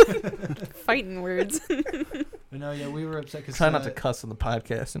 Fighting words. But no, yeah, we were upset because Try not to cuss on the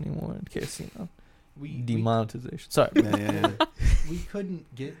podcast anymore in case, we demonetization. Sorry. Yeah. we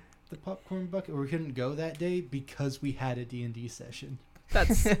couldn't get the popcorn bucket, or we couldn't go that day because we had a D&D session.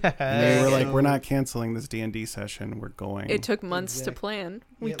 That's They Yeah. were like, So- we're not canceling this D&D session. We're going. it took months Exactly. to plan.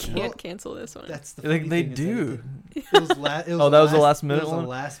 We Yeah, can't well, cancel this one. That's the Like funny they thing is that do. It was it was Oh, that was the last minute it was one? a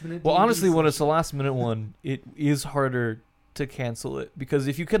last minute. Well, D&D honestly, when it's a session. last minute one, it is harder to cancel it because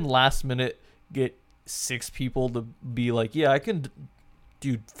if you can last minute get 6 people to be like, yeah, I can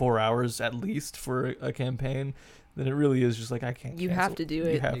do 4 hours at least for a campaign, then it really is just like I can't. You cancel have to do You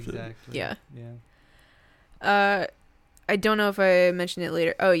it. have to. Exactly. Yeah. Yeah. I don't know if I mentioned it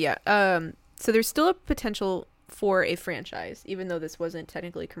later. Oh yeah. So there's still a potential for a franchise, even though this wasn't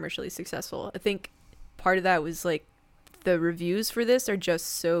technically commercially successful. I think part of that was like the reviews for this are just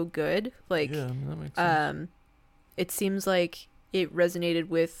so good. Like, Yeah, I mean, that makes sense. it seems like it resonated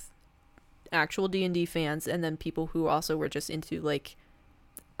with actual D&D fans, and then people who also were just into like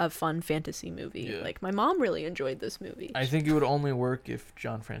a fun fantasy movie. Yeah. Like my mom really enjoyed this movie. I think it would only work if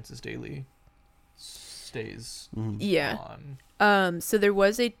John Francis Daley stays Mhm. Yeah. on. So there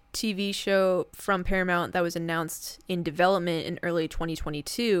was a TV show from Paramount that was announced in development in early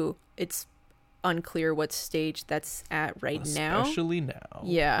 2022. It's unclear what stage that's at right now. Especially now.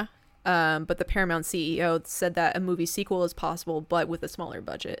 Yeah. But the Paramount CEO said that a movie sequel is possible, but with a smaller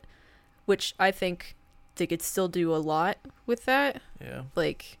budget, which I think they could still do a lot with that. Yeah.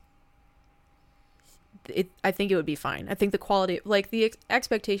 Like, I think it would be fine. I think the quality, like the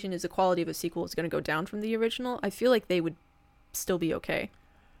expectation is the quality of a sequel is going to go down from the original. I feel like they would still be okay.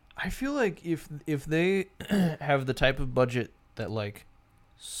 I feel like if they have the type of budget that like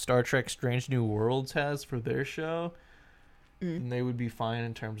Star Trek Strange New Worlds has for their show, then they would be fine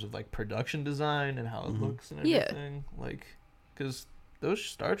in terms of like production design and how it looks and everything. Yeah. Like, because those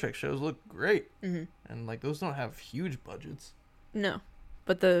Star Trek shows look great, and like those don't have huge budgets. No,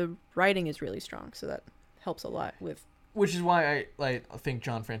 but the writing is really strong, so that helps a lot with. Which is why I think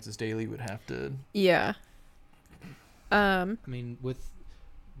John Francis Daly would have to. Yeah. I mean, with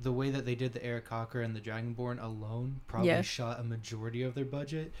the way that they did the Eric Cocker and the Dragonborn alone, probably shot a majority of their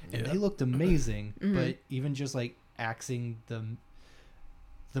budget, and they looked amazing. But even just like axing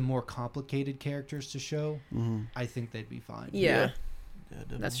the more complicated characters to show, I think they'd be fine. Yeah,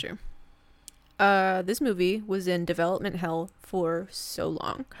 that's true. This movie was in development hell for so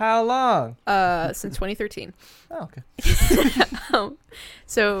long. How long? Since 2013. Oh, okay.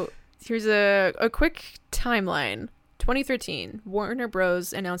 So here's a quick timeline. 2013, Warner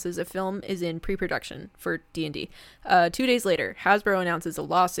Bros. Announces a film is in pre-production for D&D. 2 days later, Hasbro announces a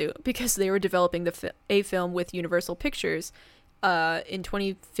lawsuit because they were developing a film with Universal Pictures. In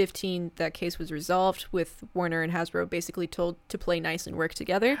 2015, that case was resolved with Warner and Hasbro basically told to play nice and work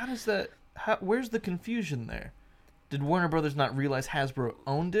together. How does that... where's the confusion there? Did Warner Brothers not realize Hasbro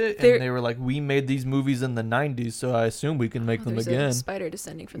owned it? And they were like, we made these movies in the 90s, so I assume we can make them there's again. A spider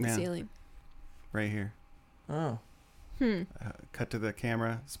descending from the ceiling. Right here. Oh. Cut to the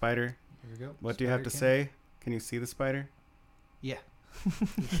camera. Spider. Here we go. What do you have to say? Can you see the spider? Yeah.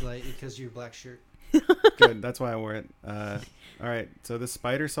 It's like because your black shirt. Good. That's why I wore it. All right. So the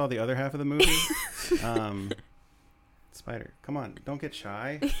spider saw the other half of the movie. Spider, come on. Don't get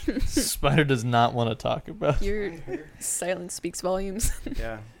shy. Spider does not want to talk about Your silence speaks volumes.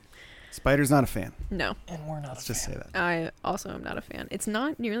 Yeah. Spider's not a fan. No. And we're not. Let's just say that. I also am not a fan. It's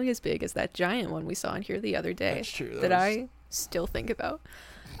not nearly as big as that giant one we saw in here the other day. That's true. That I still think about.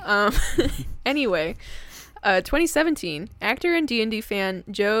 Anyway, 2017, actor and D&D fan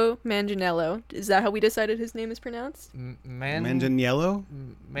Joe Manganiello. Is that how we decided his name is pronounced? Manganiello?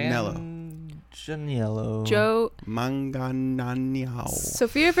 Manganiello. Joe Manganiello.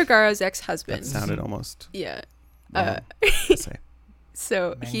 Sofia Vergara's ex-husband. That sounded almost. Yeah. Say.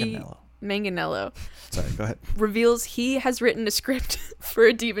 So Manganiello. Sorry, go ahead. Reveals he has written a script for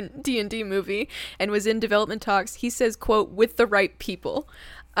a D&D movie and was in development talks. He says, quote, with the right people.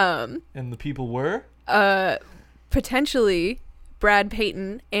 And the people were? Potentially Brad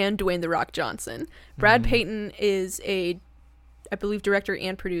Payton and Dwayne The Rock Johnson. Brad Payton is I believe, director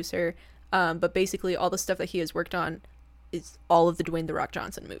and producer, but basically all the stuff that he has worked on is all of the Dwayne The Rock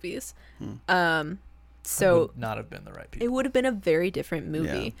Johnson movies. So would not have been the right people. It would have been a very different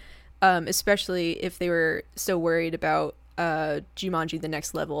movie, especially if they were so worried about Jumanji: The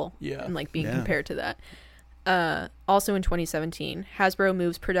Next Level and like being compared to that. Also in 2017, Hasbro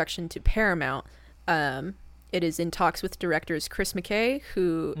moves production to Paramount. It is in talks with directors Chris McKay,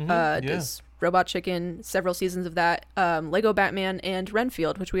 who does Robot Chicken, several seasons of that, Lego Batman, and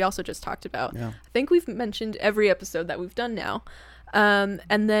Renfield, which we also just talked about. Yeah. I think we've mentioned every episode that we've done now.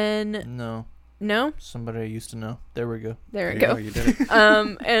 And then... No? Somebody I used to know. There we go. There we go. You did it.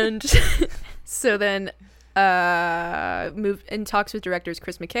 And so then moved in talks with directors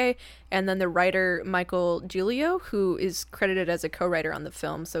Chris McKay and then the writer Michael Giulio, who is credited as a co-writer on the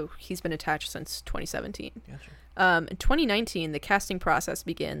film, so he's been attached since 2017. Gotcha. In 2019, the casting process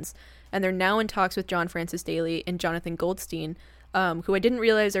begins, and they're now in talks with John Francis Daly and Jonathan Goldstein, who I didn't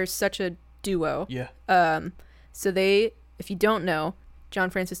realize are such a duo. Yeah. So they, if you don't know, John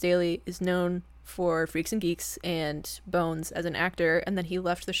Francis Daly is known for Freaks and Geeks and Bones as an actor, and then he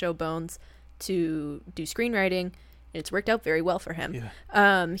left the show Bones to do screenwriting, and it's worked out very well for him. Yeah.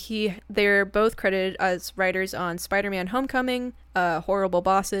 They're both credited as writers on Spider-Man: Homecoming, Horrible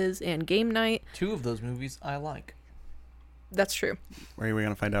Bosses, and Game Night. 2 of those movies I like. That's true. Where are we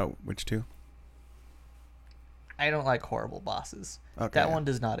going to find out which 2? I don't like Horrible Bosses. Okay, that one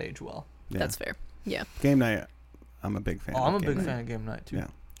does not age well. Yeah. That's fair. Yeah. Game Night, I'm a big fan. I'm a Game big Night. fan of Game Night too. Yeah.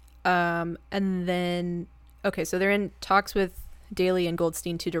 And then, okay, so they're in talks with Daly and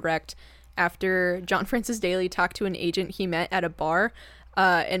Goldstein to direct after John Francis Daly talked to an agent he met at a bar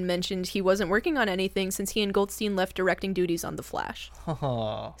and mentioned he wasn't working on anything since he and Goldstein left directing duties on The Flash.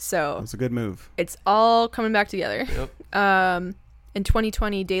 So That's a good move. it's all coming back together. Yep. In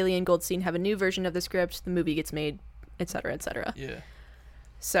 2020, Daly and Goldstein have a new version of the script. The movie gets made, etc., etc. Yeah.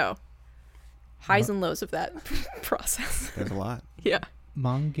 So, highs and lows of that process. There's a lot. Yeah.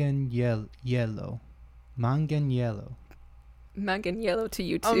 Manganiello. Manganiello. Manganiello to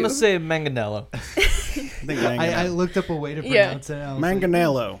you too. I'm gonna say Manganello. I think I looked up a way to Yeah. pronounce it. And I was like,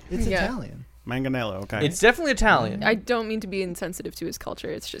 Manganello. it's Yeah. Italian. Manganello. Okay. It's definitely Italian. I don't mean to be insensitive to his culture.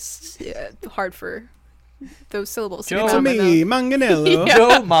 It's just hard for those syllables. to Joe- come It's out of my me, mouth. Manganello. Yeah.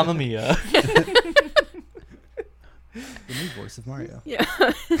 Joe Mamma Mia. The new voice of Mario. Yeah.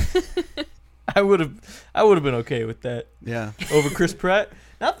 I would have been okay with that Yeah. over Chris Pratt.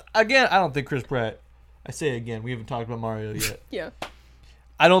 Not again. I don't think Chris Pratt. I say again. We haven't talked about Mario yet. Yeah.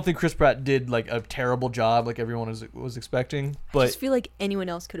 I don't think Chris Pratt did like a terrible job like everyone was expecting. I But just feel like anyone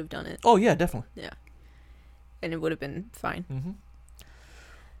else could have done it, oh yeah, definitely. and it would have been fine. Mm-hmm.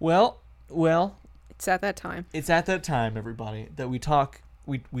 Well, It's at that time. it's at that time, everybody, that we talk.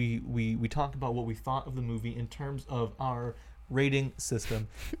 We talk about what we thought of the movie in terms of our rating system,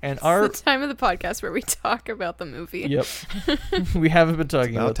 and our It's the time of the podcast where we talk about the movie. yep. We haven't been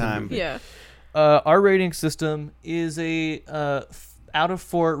talking about about the time. movie. Yeah. Our rating system is a out of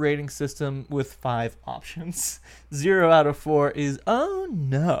 4 rating system with 5 options. 0 out of 4 is oh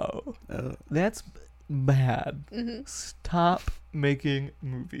no, that's bad. Mm-hmm. Stop making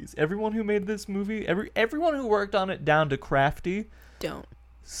movies. Everyone who made this movie, everyone who worked on it down to Crafty, Don't.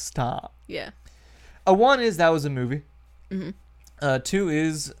 stop. Yeah. 1 is that was a movie. Mm-hmm. 2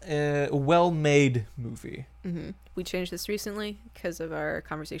 is a well-made movie. Mm-hmm. We changed this recently because of our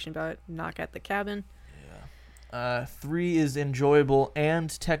conversation about Knock at the Cabin. 3 is enjoyable and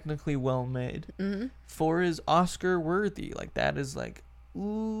technically well-made. Mm-hmm. 4 is Oscar-worthy. Like, that is like,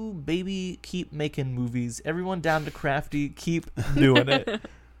 ooh, baby, keep making movies. Everyone down to Crafty, keep doing it.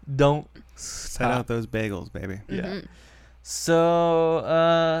 Don't Set out stop. those bagels, baby. Yeah. Mm-hmm.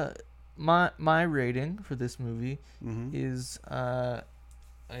 So, my rating for this movie Mm-hmm. is a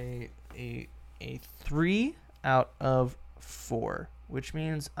 3 out of 4, which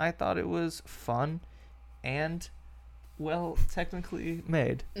means I thought it was fun and well technically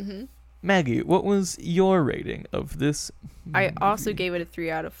made. Mm-hmm. Maggie, what was your rating of this I also movie? gave it a 3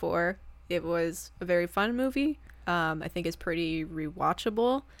 out of 4. It was a very fun movie. I think it's pretty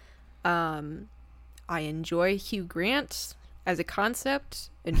rewatchable. I enjoy Hugh Grant as a concept,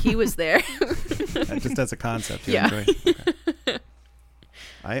 and he was there. Just as a concept, you Yeah. enjoy. Okay.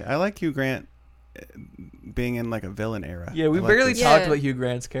 I like Hugh Grant being in like a villain era. Yeah, we I like barely this. Yeah. talked about Hugh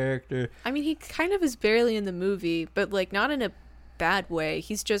Grant's character. I mean, he kind of is barely in the movie, but like not in a bad way.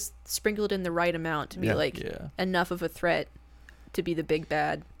 He's just sprinkled in the right amount to be Yeah. like Yeah. enough of a threat to be the big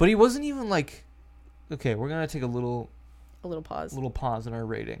bad. But he wasn't even like, okay, we're going to take a little A little pause. pause in our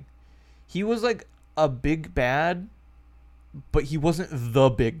rating. He was like a big bad, but he wasn't the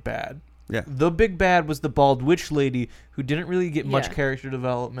big bad. Yeah. The big bad was the bald witch lady who didn't really get much Yeah. character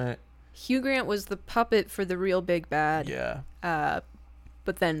development. Hugh Grant was the puppet for the real big bad. Yeah.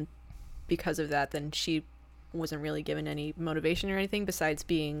 But then because of that, then she wasn't really given any motivation or anything besides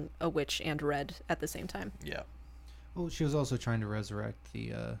being a witch and red at the same time. Yeah. Well, she was also trying to resurrect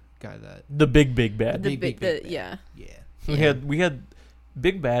the guy that. The big bad. Big bad. Yeah. Yeah. We had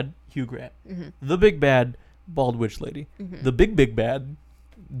big bad Hugh Grant. Mm-hmm. The big bad bald witch lady. Mm-hmm. The big bad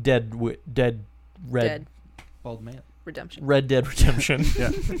dead red Dead Bald man. Redemption. Red Dead Redemption. Yeah.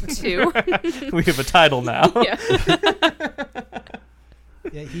 2. We have a title now. Yeah.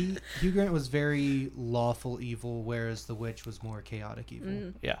 Yeah, Hugh Grant was very lawful evil, whereas the witch was more chaotic evil.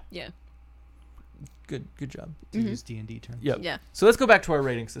 Mm, Yeah. yeah. Good job. To Mhm. use D&D terms. Yep. Yeah. So let's go back to our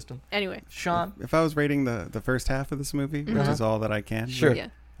rating system. Anyway. Sean. If I was rating the first half of this movie, which Uh-huh. is all that I can, Sure. Yeah.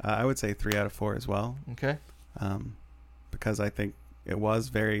 I would say 3 out of 4 as well, Okay. because I think it was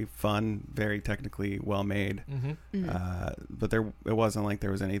very fun, very technically well made. Mm-hmm. Mhm. But it wasn't like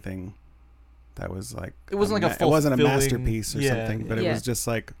there was anything that was like It wasn't like a it wasn't a fulfilling- masterpiece or yeah, something, but yeah. it was just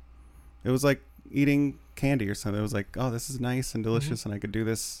like it was like eating candy or something. It was like, oh, this is nice and delicious, and I could do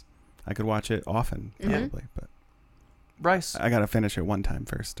this. I could watch it often, Mhm. probably, but Bryce. I gotta finish it one time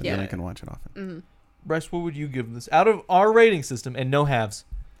first, and then Yeah. I can watch it often. Mm-hmm. Bryce, what would you give this out of our rating system and no halves?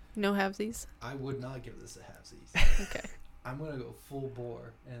 No halvesies. I would not give this a halvesies. Okay. I'm going to go full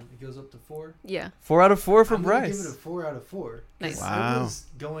bore, and it goes up to 4. Yeah. 4 out of 4 for I'm gonna Bryce. give it a 4 out of 4. 'Cause Nice. I Wow. was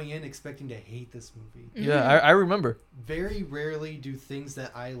going in expecting to hate this movie. Yeah, Mhm. I remember. Very rarely do things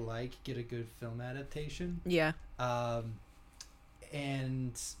that I like get a good film adaptation. Yeah.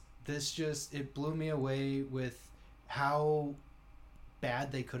 And this it blew me away with how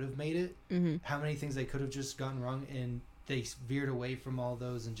bad they could have made it, Mm-hmm. how many things they could have just gotten wrong, and they veered away from all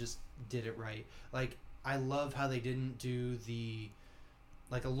those and just did it right. Like, I love how they didn't do the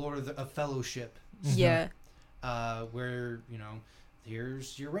like a a Fellowship, Yeah. where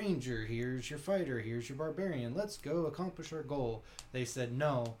here's your ranger, here's your fighter, here's your barbarian. Let's go accomplish our goal. They said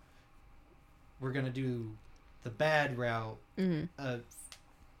no. We're gonna do the bad route, but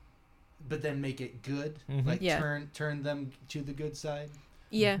then make it good. Like turn them to the good side.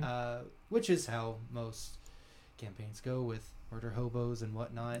 Yeah. Which is how most campaigns go with murder hobos and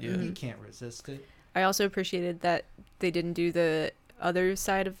whatnot. Yeah. You can't resist it. I also appreciated that they didn't do the other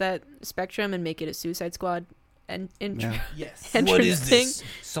side of that spectrum and make it a Suicide Squad and Yes. What is Interesting. this?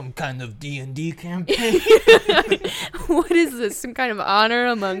 Some kind of D&D campaign? What is this? Some kind of honor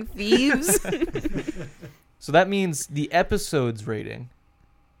among thieves? So that means the episode's rating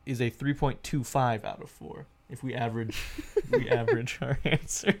is a 3.25 out of 4. If we average our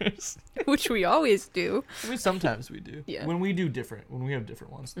answers. Which we always do. I mean, sometimes we do. Yeah. When we have different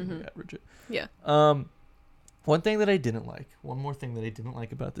ones, then we average it. Yeah. One more thing that I didn't like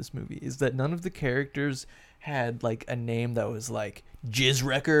about this movie is that none of the characters had like a name that was like Jizz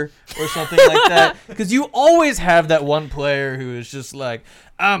Wrecker or something like that. Because you always have that one player who is just like,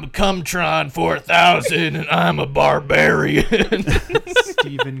 I'm a Cumtron 4000 and I'm a barbarian.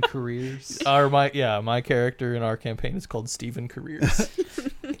 Steven Careers. My character in our campaign is called Steven Careers,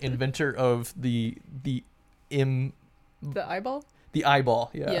 inventor of the eyeball? The eyeball,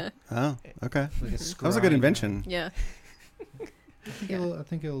 yeah. Oh, okay. Like That was a good invention. Yeah. I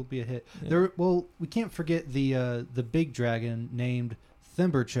think it'll be a hit. Yeah. We can't forget the big dragon named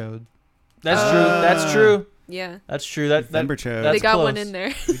Thimberchode. That's true. Yeah. That's true. That's They got close. one in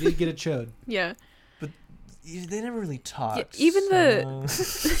there. We did get a chode. Yeah. They never really talked. Yeah,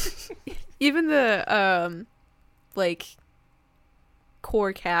 even the like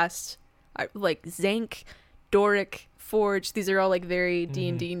core cast, like Zank, Doric, Forge, these are all like very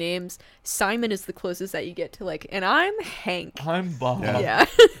D&D names. Simon is the closest that you get to like, and I'm Hank. I'm Bob. Yeah.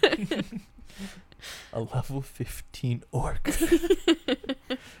 A level 15 orc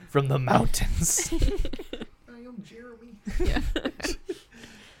from the mountains. I am Jeremy. Yeah.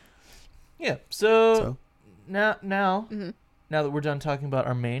 Yeah. So So, now that we're done talking about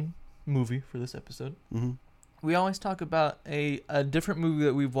our main movie for this episode, we always talk about a different movie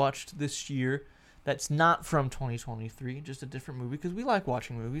that we've watched this year that's not from 2023, just a different movie, because we like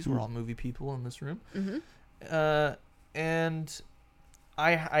watching movies. We're all movie people in this room. And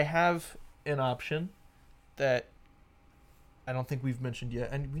I have an option that I don't think we've mentioned yet,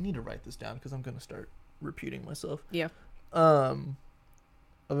 and we need to write this down because I'm going to start repeating myself. Yeah. Of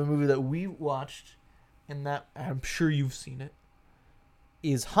a movie that we watched, and that I'm sure you've seen it,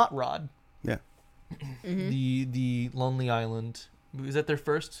 is Hot Rod. Yeah. The Lonely Island movie. Is that their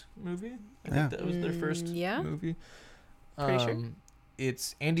first movie? I think that was their first movie. Pretty sure.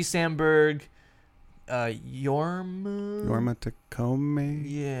 It's Andy Samberg, Yorma Tacome.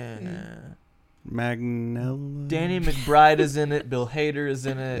 Yeah. Magnella. Danny McBride is in it. Bill Hader is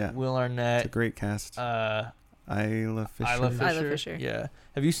in it. Yeah. Will It's a Arnett. great cast. Isla Fisher. Fisher. Yeah.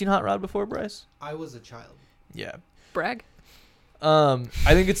 Have you seen Hot Rod before, Bryce? I was a child. Yeah. Brag. I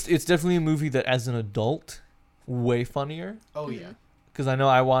think it's definitely a movie that as an adult, way funnier. Oh yeah. Because I know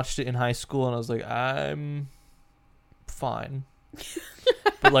I watched it in high school and I was like, I'm fine.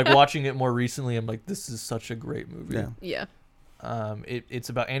 But like watching it more recently, I'm like, this is such a great movie. Yeah. Yeah. It's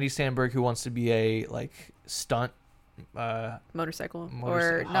about Andy Samberg who wants to be a like stunt Motorcycle. Or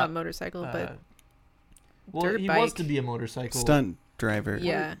Motorcycle. not motorcycle, but well, dirt he bike. wants to be a motorcycle Stunt driver.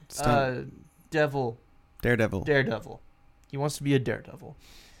 yeah. Stunt. Daredevil. Daredevil. He wants to be a daredevil,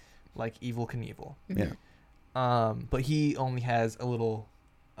 like Evel Knievel. Yeah. But he only has a little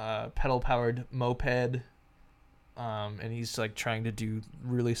pedal-powered moped, and he's like trying to do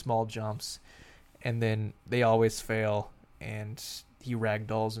really small jumps, and then they always fail, and he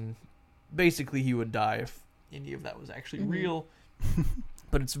ragdolls, and basically he would die if any of that was actually real.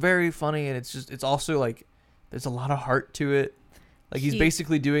 But it's very funny, and it's also like there's a lot of heart to it. Like he's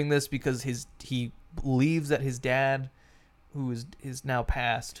basically doing this because he believes that his dad, who is now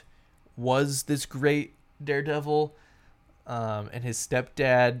passed, was this great daredevil, and his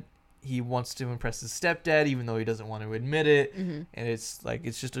stepdad, he wants to impress his stepdad even though he doesn't want to admit it. And it's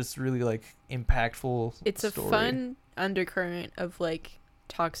just this really like impactful It's story. a fun undercurrent of like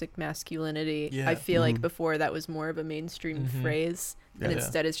toxic masculinity. Yeah. I feel like before that was more of a mainstream phrase, and Yeah.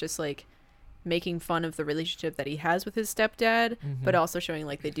 instead it's just like making fun of the relationship that he has with his stepdad, but also showing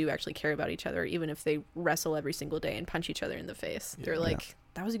like they do actually care about each other, even if they wrestle every single day and punch each other in the face. They're like,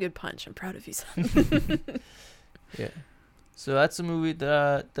 that was a good punch, I'm proud of you, son. Yeah. So that's a movie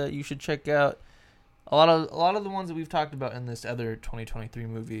that you should check out. A lot of the ones that we've talked about in this other 2023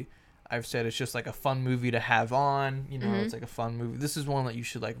 movie, I've said it's just like a fun movie to have on. You know, Mhm. it's like a fun movie. This is one that you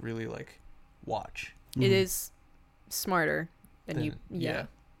should like really like watch. Mhm. It is smarter than Then- you. Yeah.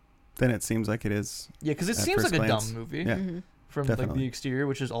 Then it seems like it is. Yeah, because it At seems first like a glance, dumb movie yeah. Mhm. from like definitely. the exterior,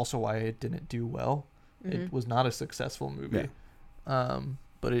 which is also why it didn't do well. Mhm. It was not a successful movie.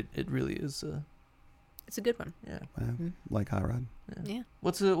 But it really is. It's a good one. Yeah. Mhm. Like Hot Rod. Yeah.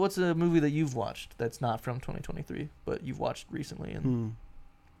 What's a movie that you've watched that's not from 2023, but you've watched recently? And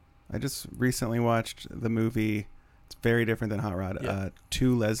I just recently watched the movie. It's very different than Hot Rod. Yeah.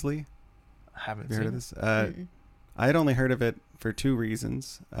 To Leslie. haven't Have you seen heard of it. this? Mm-mm. I had only heard of it for two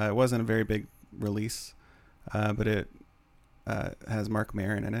reasons. It wasn't a very big release, but it has Mark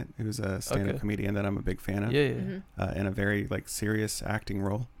Maron in it, who's a stand-up Okay. comedian that I'm a big fan of, Yeah, yeah. Mhm. in a very like serious acting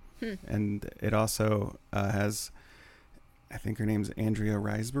role. And it also has, I think her name's Andrea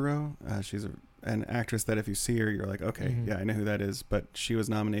Riseborough. She's an actress that if you see her, you're like, okay, Mhm. yeah, I know who that is. But she was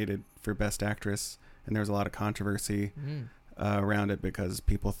nominated for Best Actress, and there was a lot of controversy Mm. around it because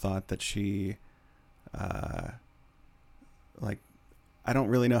people thought that she, like, I don't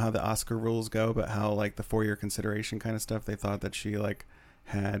really know how the Oscar rules go, but how like the for your consideration kind of stuff. They thought that she like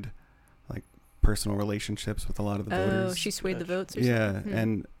had like personal relationships with a lot of the Oh, voters. she swayed the Gotcha. votes. Or Yeah, something?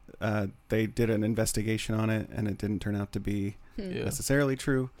 and they did an investigation on it, and it didn't turn out to be Hmm. Yeah. necessarily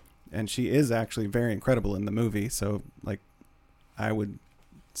true. And she is actually very incredible in the movie, so like I would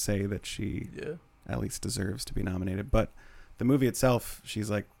say that she Yeah. at least deserves to be nominated. But the movie itself, she's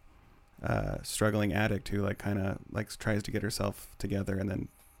like struggling addict who like kind of like tries to get herself together and then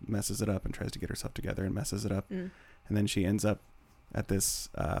messes it up, and tries to get herself together and messes it up, Mm. and then she ends up at this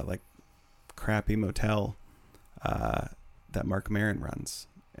like crappy motel that Mark Maron runs,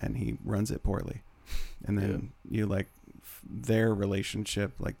 and he runs it poorly. And then you like their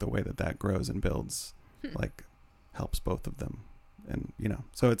relationship, like the way that grows and builds, like helps both of them. And you know,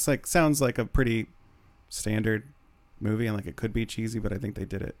 so it's like sounds like a pretty standard movie, and like it could be cheesy, but I think they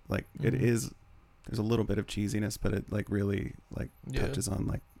did it like it Mhm. is. There's a little bit of cheesiness, but it like really like Yeah. touches on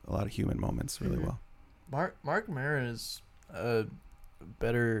like a lot of human moments really Mhm. well. Mark Maron is a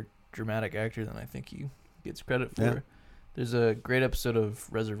better dramatic actor than I think he gets credit for. Yeah. There's a great episode of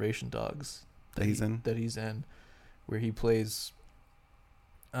Reservation Dogs That he's in? where he plays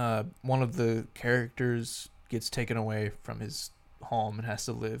one of the characters gets taken away from his home and has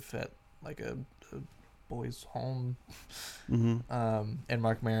to live at like a boys' home. Mm-hmm. And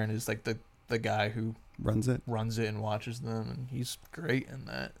Mark Maron is like the guy who Runs it. runs it and watches them, and he's great in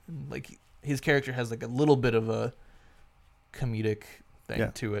that. And like his character has like a little bit of a comedic thing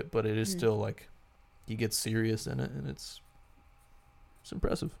Yeah. to it, but it is Mhm. still like he gets serious in it, and it's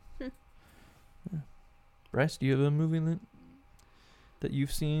impressive. Hmm. Yeah. Bryce, do you have a movie that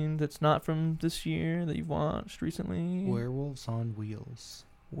you've seen that's not from this year that you've watched recently? Werewolves on Wheels.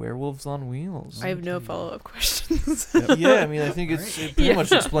 Werewolves on Wheels. I have no Okay. follow-up questions. Yeah, I mean, I think it pretty Yeah.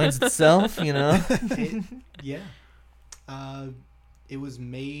 much explains itself, you know. Yeah. It was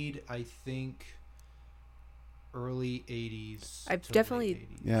made, I think, early 80s. I've to late definitely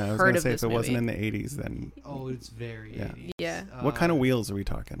 80s. Yeah, I was Heard gonna of say if this it wasn't in movie. the 80s, then Oh, it's very Yeah. 80s. Yeah. what kind of wheels are we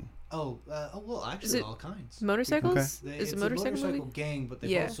talking? Well, actually, Is it all kinds. Motorcycles? Okay. They- Is it's it a motorcycle motorcycle movie? gang, but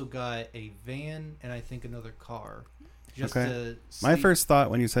they've Yeah. also got a van and I think another car. Just Okay. to My sleep- first thought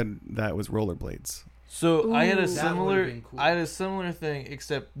when you said that was rollerblades. So I had Ooh. a That would've similar, been cool. I had a similar thing,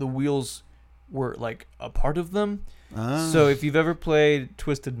 except the wheels were like a part of them. Ah, So if you've ever played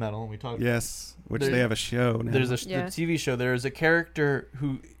Twisted Metal, and we talked, yes, which There- they have a show now. there's the Yeah. TV show. There is a character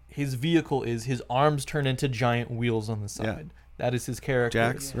who his vehicle is his arms turn into giant wheels on the Yeah. side. That is his character.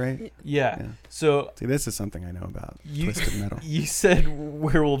 Jax, Yeah. right? Yeah. Yeah. So See, this is something I know about You- Twisted Metal. you said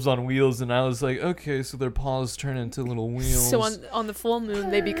werewolves on wheels, and I was like, okay, so their paws turn into little wheels. So on the full moon,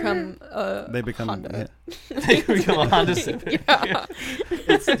 they become They become Honda. they become a Honda Civic. Yeah.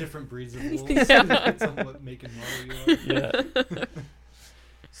 It's different breeds of wolves. Yeah. Depends on what make and model you are. Yeah.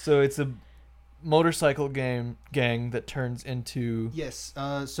 So it's a motorcycle gang that turns into Yes.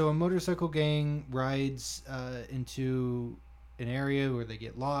 So a motorcycle gang rides into an area where they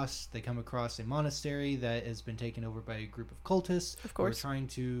get lost. They come across a monastery that has been taken over by a group of cultists Of who are course. trying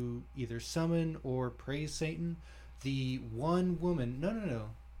to either summon or praise Satan. The one woman. No.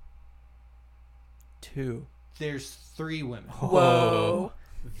 2. There's 3 women. Whoa.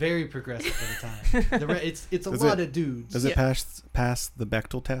 Very progressive for the time. It's a Does lot it- of dudes. Does it pass the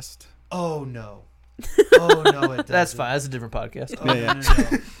Bechtel test? Oh no. Oh no, it doesn't. That's fine. That's a different podcast. Oh, Yeah,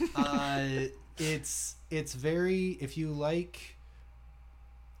 no. It's very, if you like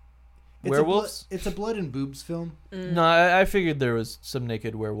Werewolves? It's a blood and boobs film. Mm. No, I figured there was some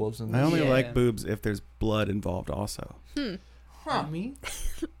naked werewolves in I this. only Yeah. like boobs if there's blood involved also. Hmm. I mean,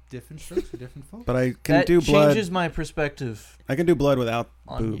 different strokes for different folks. But I can That do blood. changes my perspective I can do blood without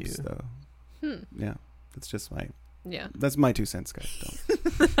on boobs, you. though. Yeah, that's just Yeah. that's my 2 cents, guys.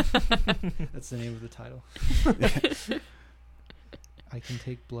 Don't. That's the name of the title. I can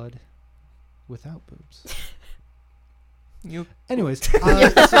take blood without boobs. You Anyways,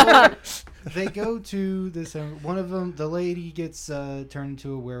 so they go to this. One of them, the lady gets turned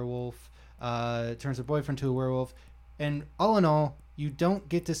into a werewolf. Turns her boyfriend to a werewolf, and all in all, you don't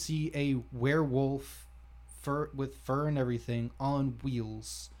get to see a werewolf with fur and everything on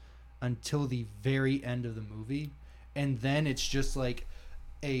wheels until the very end of the movie, and then it's just like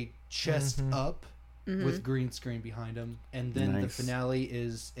a chest up with green screen behind him, and then the Nice. finale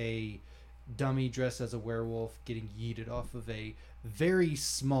is a dummy dressed as a werewolf getting yeeted off of a very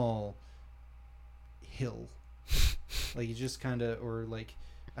small hill. Like you just kind of, or like,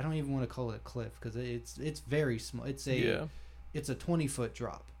 I don't even want to call it a cliff because it's very small. It's a 20-foot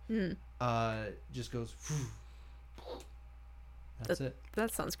drop. Just goes. That's it.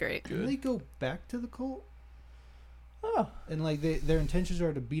 That sounds great. And they go back to the cult, Oh, and like their intentions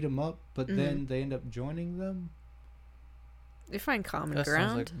are to beat them up, but then they end up joining them. They find common that sounds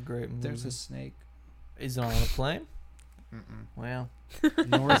ground. like a great movie. There's a snake. Is it on a plane? Well,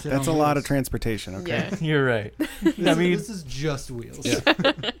 Nor is it That's a on lot wheels. of transportation. Okay. Yeah. you're right. This, I mean, this is just wheels.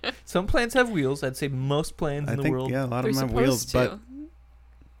 Yeah. Some planes have wheels. I'd say most planes I in the think world. a lot They're of them have supposed wheels, to. but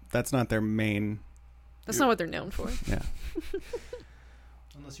that's not their main. That's not what they're known for. Yeah.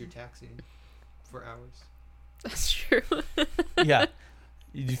 Unless you're taxiing for hours. That's true. Yeah.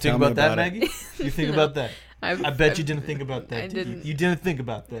 Did you think Tell me about that, about it. Maggie? You think about that? I bet you I've- didn't think about that. I did you? didn't. You didn't think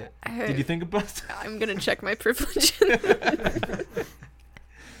about that. Did you think about that? I'm gonna check my privilege.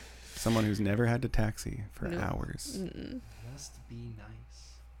 Someone who's never had to taxi for No. hours. Must be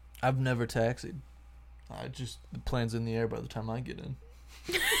nice. I've never taxied. I just the plane's in the air by the time I get in.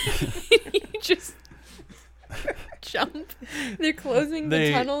 You just jump. They're closing the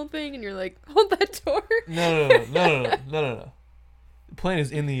They- tunnel thing, and you're like, hold that door. No. The plane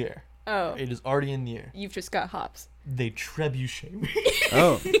is in the air. Oh, It is already in the air. you've just got hops. They trebuchet me.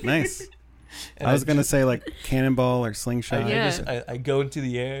 Oh, nice. And I was gonna say like cannonball or slingshot. Yeah. I go into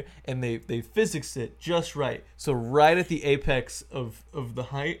the air and they physics it just right. So right at the apex of the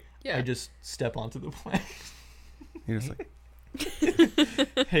height, Yeah. I just step onto the plane. You're just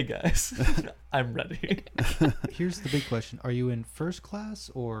like, Hey guys, I'm ready. Here's the big question: are you in first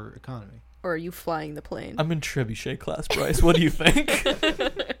class or economy? Or are you flying the plane? I'm in trebuchet class, Bryce. What do you think?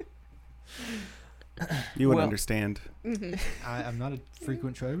 you would Well- understand. Mhm. I'm not a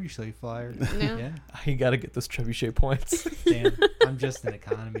frequent trebuchet flyer. No. Yeah, You gotta get those trebuchet points. damn. I'm just in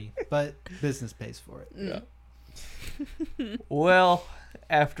economy, but business pays for it. Mm. Well,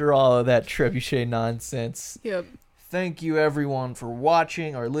 after all of that trebuchet nonsense, Yep. thank you everyone for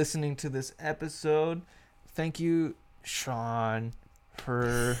watching or listening to this episode. Thank you, Sean,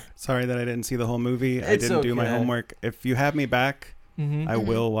 for Sorry that I didn't see the whole movie. I It's didn't do my okay. homework. If you have me back, Mhm. I Mhm.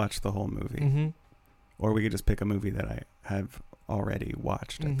 will watch the whole movie. Mm-hmm. Or we could just pick a movie that I have already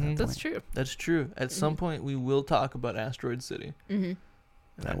watched at that Mhm. point. That's true. That's true. At some point, we will talk about Asteroid City. Mm-hmm. And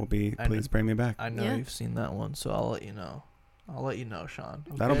That will be. I know- Please bring me back. I know Yeah. you've seen that one, so I'll let you know. Sean.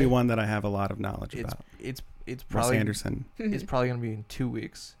 That'll okay? be one that I have a lot of knowledge It's about. it's Wes probably Anderson. it's probably gonna be in 2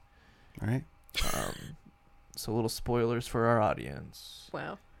 weeks. All right. So little spoilers for our audience.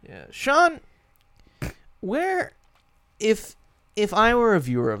 Wow. Yeah, Sean, where if I were a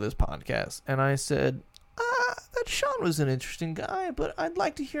viewer of this podcast and I said, that Sean was an interesting guy, but I'd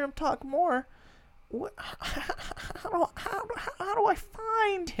like to hear him talk more. How do I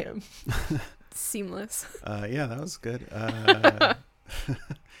find him? Seamless. Yeah, that was good.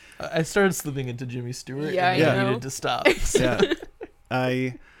 I started slipping into Jimmy Stewart. Yeah, and I I know. needed to stop. yeah.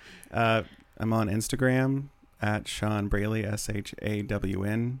 I'm on Instagram at Sean Braley,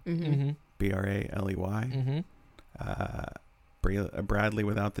 SHAWN Mm-hmm. BRALEY. Bradley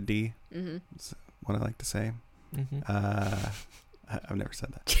without the D. Mm-hmm. Is what I like to say. I've never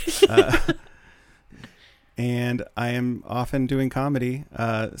said that. And I am often doing comedy,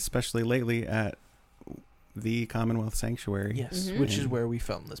 especially lately at the Commonwealth Sanctuary. Yes, Mhm. which is where we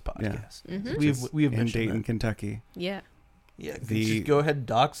filmed this podcast. Mm-hmm. We have in mentioned Dayton, that. Kentucky. Yeah. Yeah, The- just go ahead and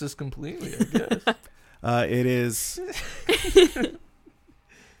dox us completely, I guess. It is.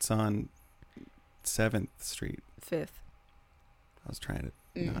 It's on 7th Street. Fifth. I was trying to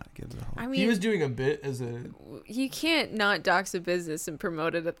Mm. not give the whole. I He was mean, doing a bit as a you can't not dox a business and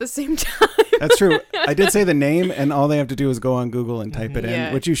promote it at the same time. That's true. I did say the name, and all they have to do is go on Google and type it in,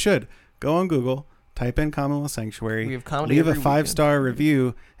 Yeah. which you should. Go on Google, type in Commonwealth Sanctuary, we have comedy. leave a every 5-star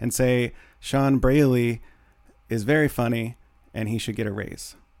review, and say Sean Braley is very funny and he should get a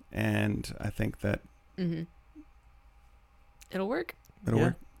raise. and I think that Mm-hmm. It'll work. it'll Yeah.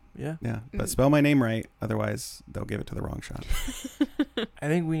 work. Yeah. Yeah, but Mm. spell my name right, otherwise they'll give it to the wrong shot. I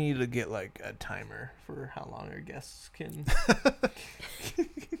think we need to get like a timer for how long our guests can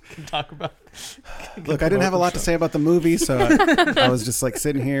can talk about. Look, I didn't have a lot to say about the movie, so I was just like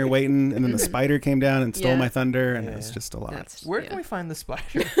sitting here waiting, and then the spider came down and stole Yeah. my thunder, and it Yeah. was just a lot. That's Where yeah. can we find the spider?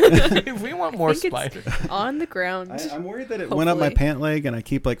 If we want more think it's- spiders. on the ground. I'm worried that it went up my Hopefully. pant leg, and I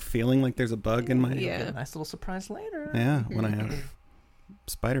keep like feeling like there's a bug in my Yeah. Get a nice little surprise later. yeah when I Mhm. have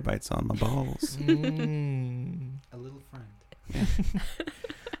spider bites on my balls. Mm. A little friend.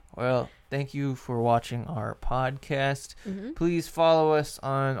 Well, thank you for watching our podcast. Mm-hmm. Please follow us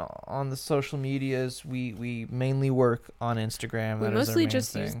on the social medias. We mainly work on Instagram. We That is our mostly main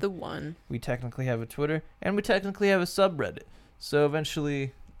just thing. use the one. We technically have a Twitter, and we technically have a subreddit. So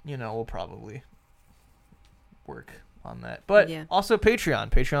eventually, we'll probably work on that. But Yeah. also Patreon.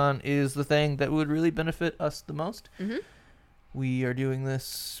 Patreon is the thing that would really benefit us the most. Mm-hmm. We are doing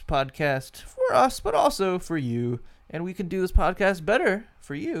this podcast for us, but also for you. And we can do this podcast better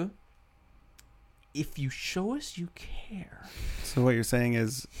for you if you show us you care. So what you're saying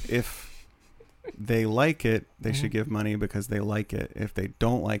is, if they like it, they Mhm. should give money because they like it. If they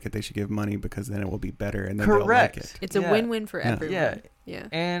don't like it, they should give money because then it will be better, and then Correct. they'll like it. It's a Yeah. win-win for Yeah. everyone. Yeah. Yeah.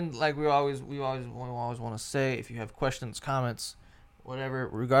 And like we always want to say, if you have questions, comments, whatever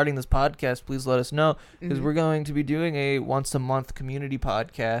regarding this podcast, please let us know, because Mhm. we're going to be doing a once a month community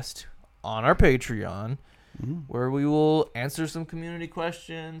podcast on our Patreon, Mhm. where we will answer some community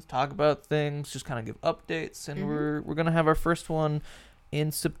questions, talk about things, just kind of give updates, and Mhm. we're gonna have our first one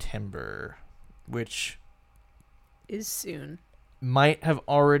in September, which Is soon. might have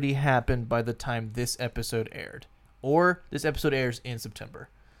already happened by the time this episode aired, or this episode airs in September.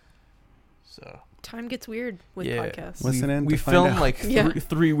 So Time gets weird with Yeah. podcasts. Listen in we to find film out. like Yeah.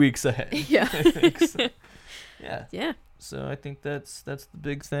 3 weeks ahead. Yeah. I think so. Yeah. Yeah. So I think that's the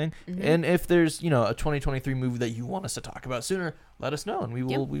big thing. Mhm. And if there's a 2023 movie that you want us to talk about sooner, let us know, and we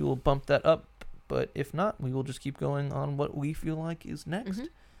will bump that up. But if not, we will just keep going on what we feel like is next. Mhm.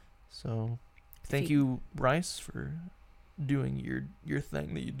 So thank you- you, Bryce, for doing your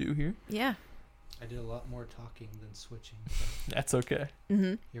thing that you do here. Yeah. I did a lot more talking than switching. So That's okay.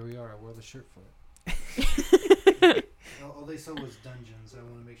 Mm-hmm. here we are. I wore the shirt for it. All they saw was dungeons. I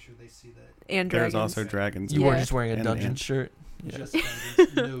want to make sure they see that. And There's dragons. also dragons. You Yeah. weren't just wearing a And dungeon ants. shirt. Yeah. Just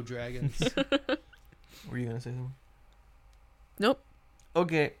dungeons, no dragons. Were you gonna say something? Nope.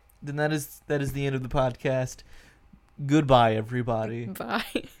 Okay, then that is the end of the podcast. Goodbye, everybody. Bye.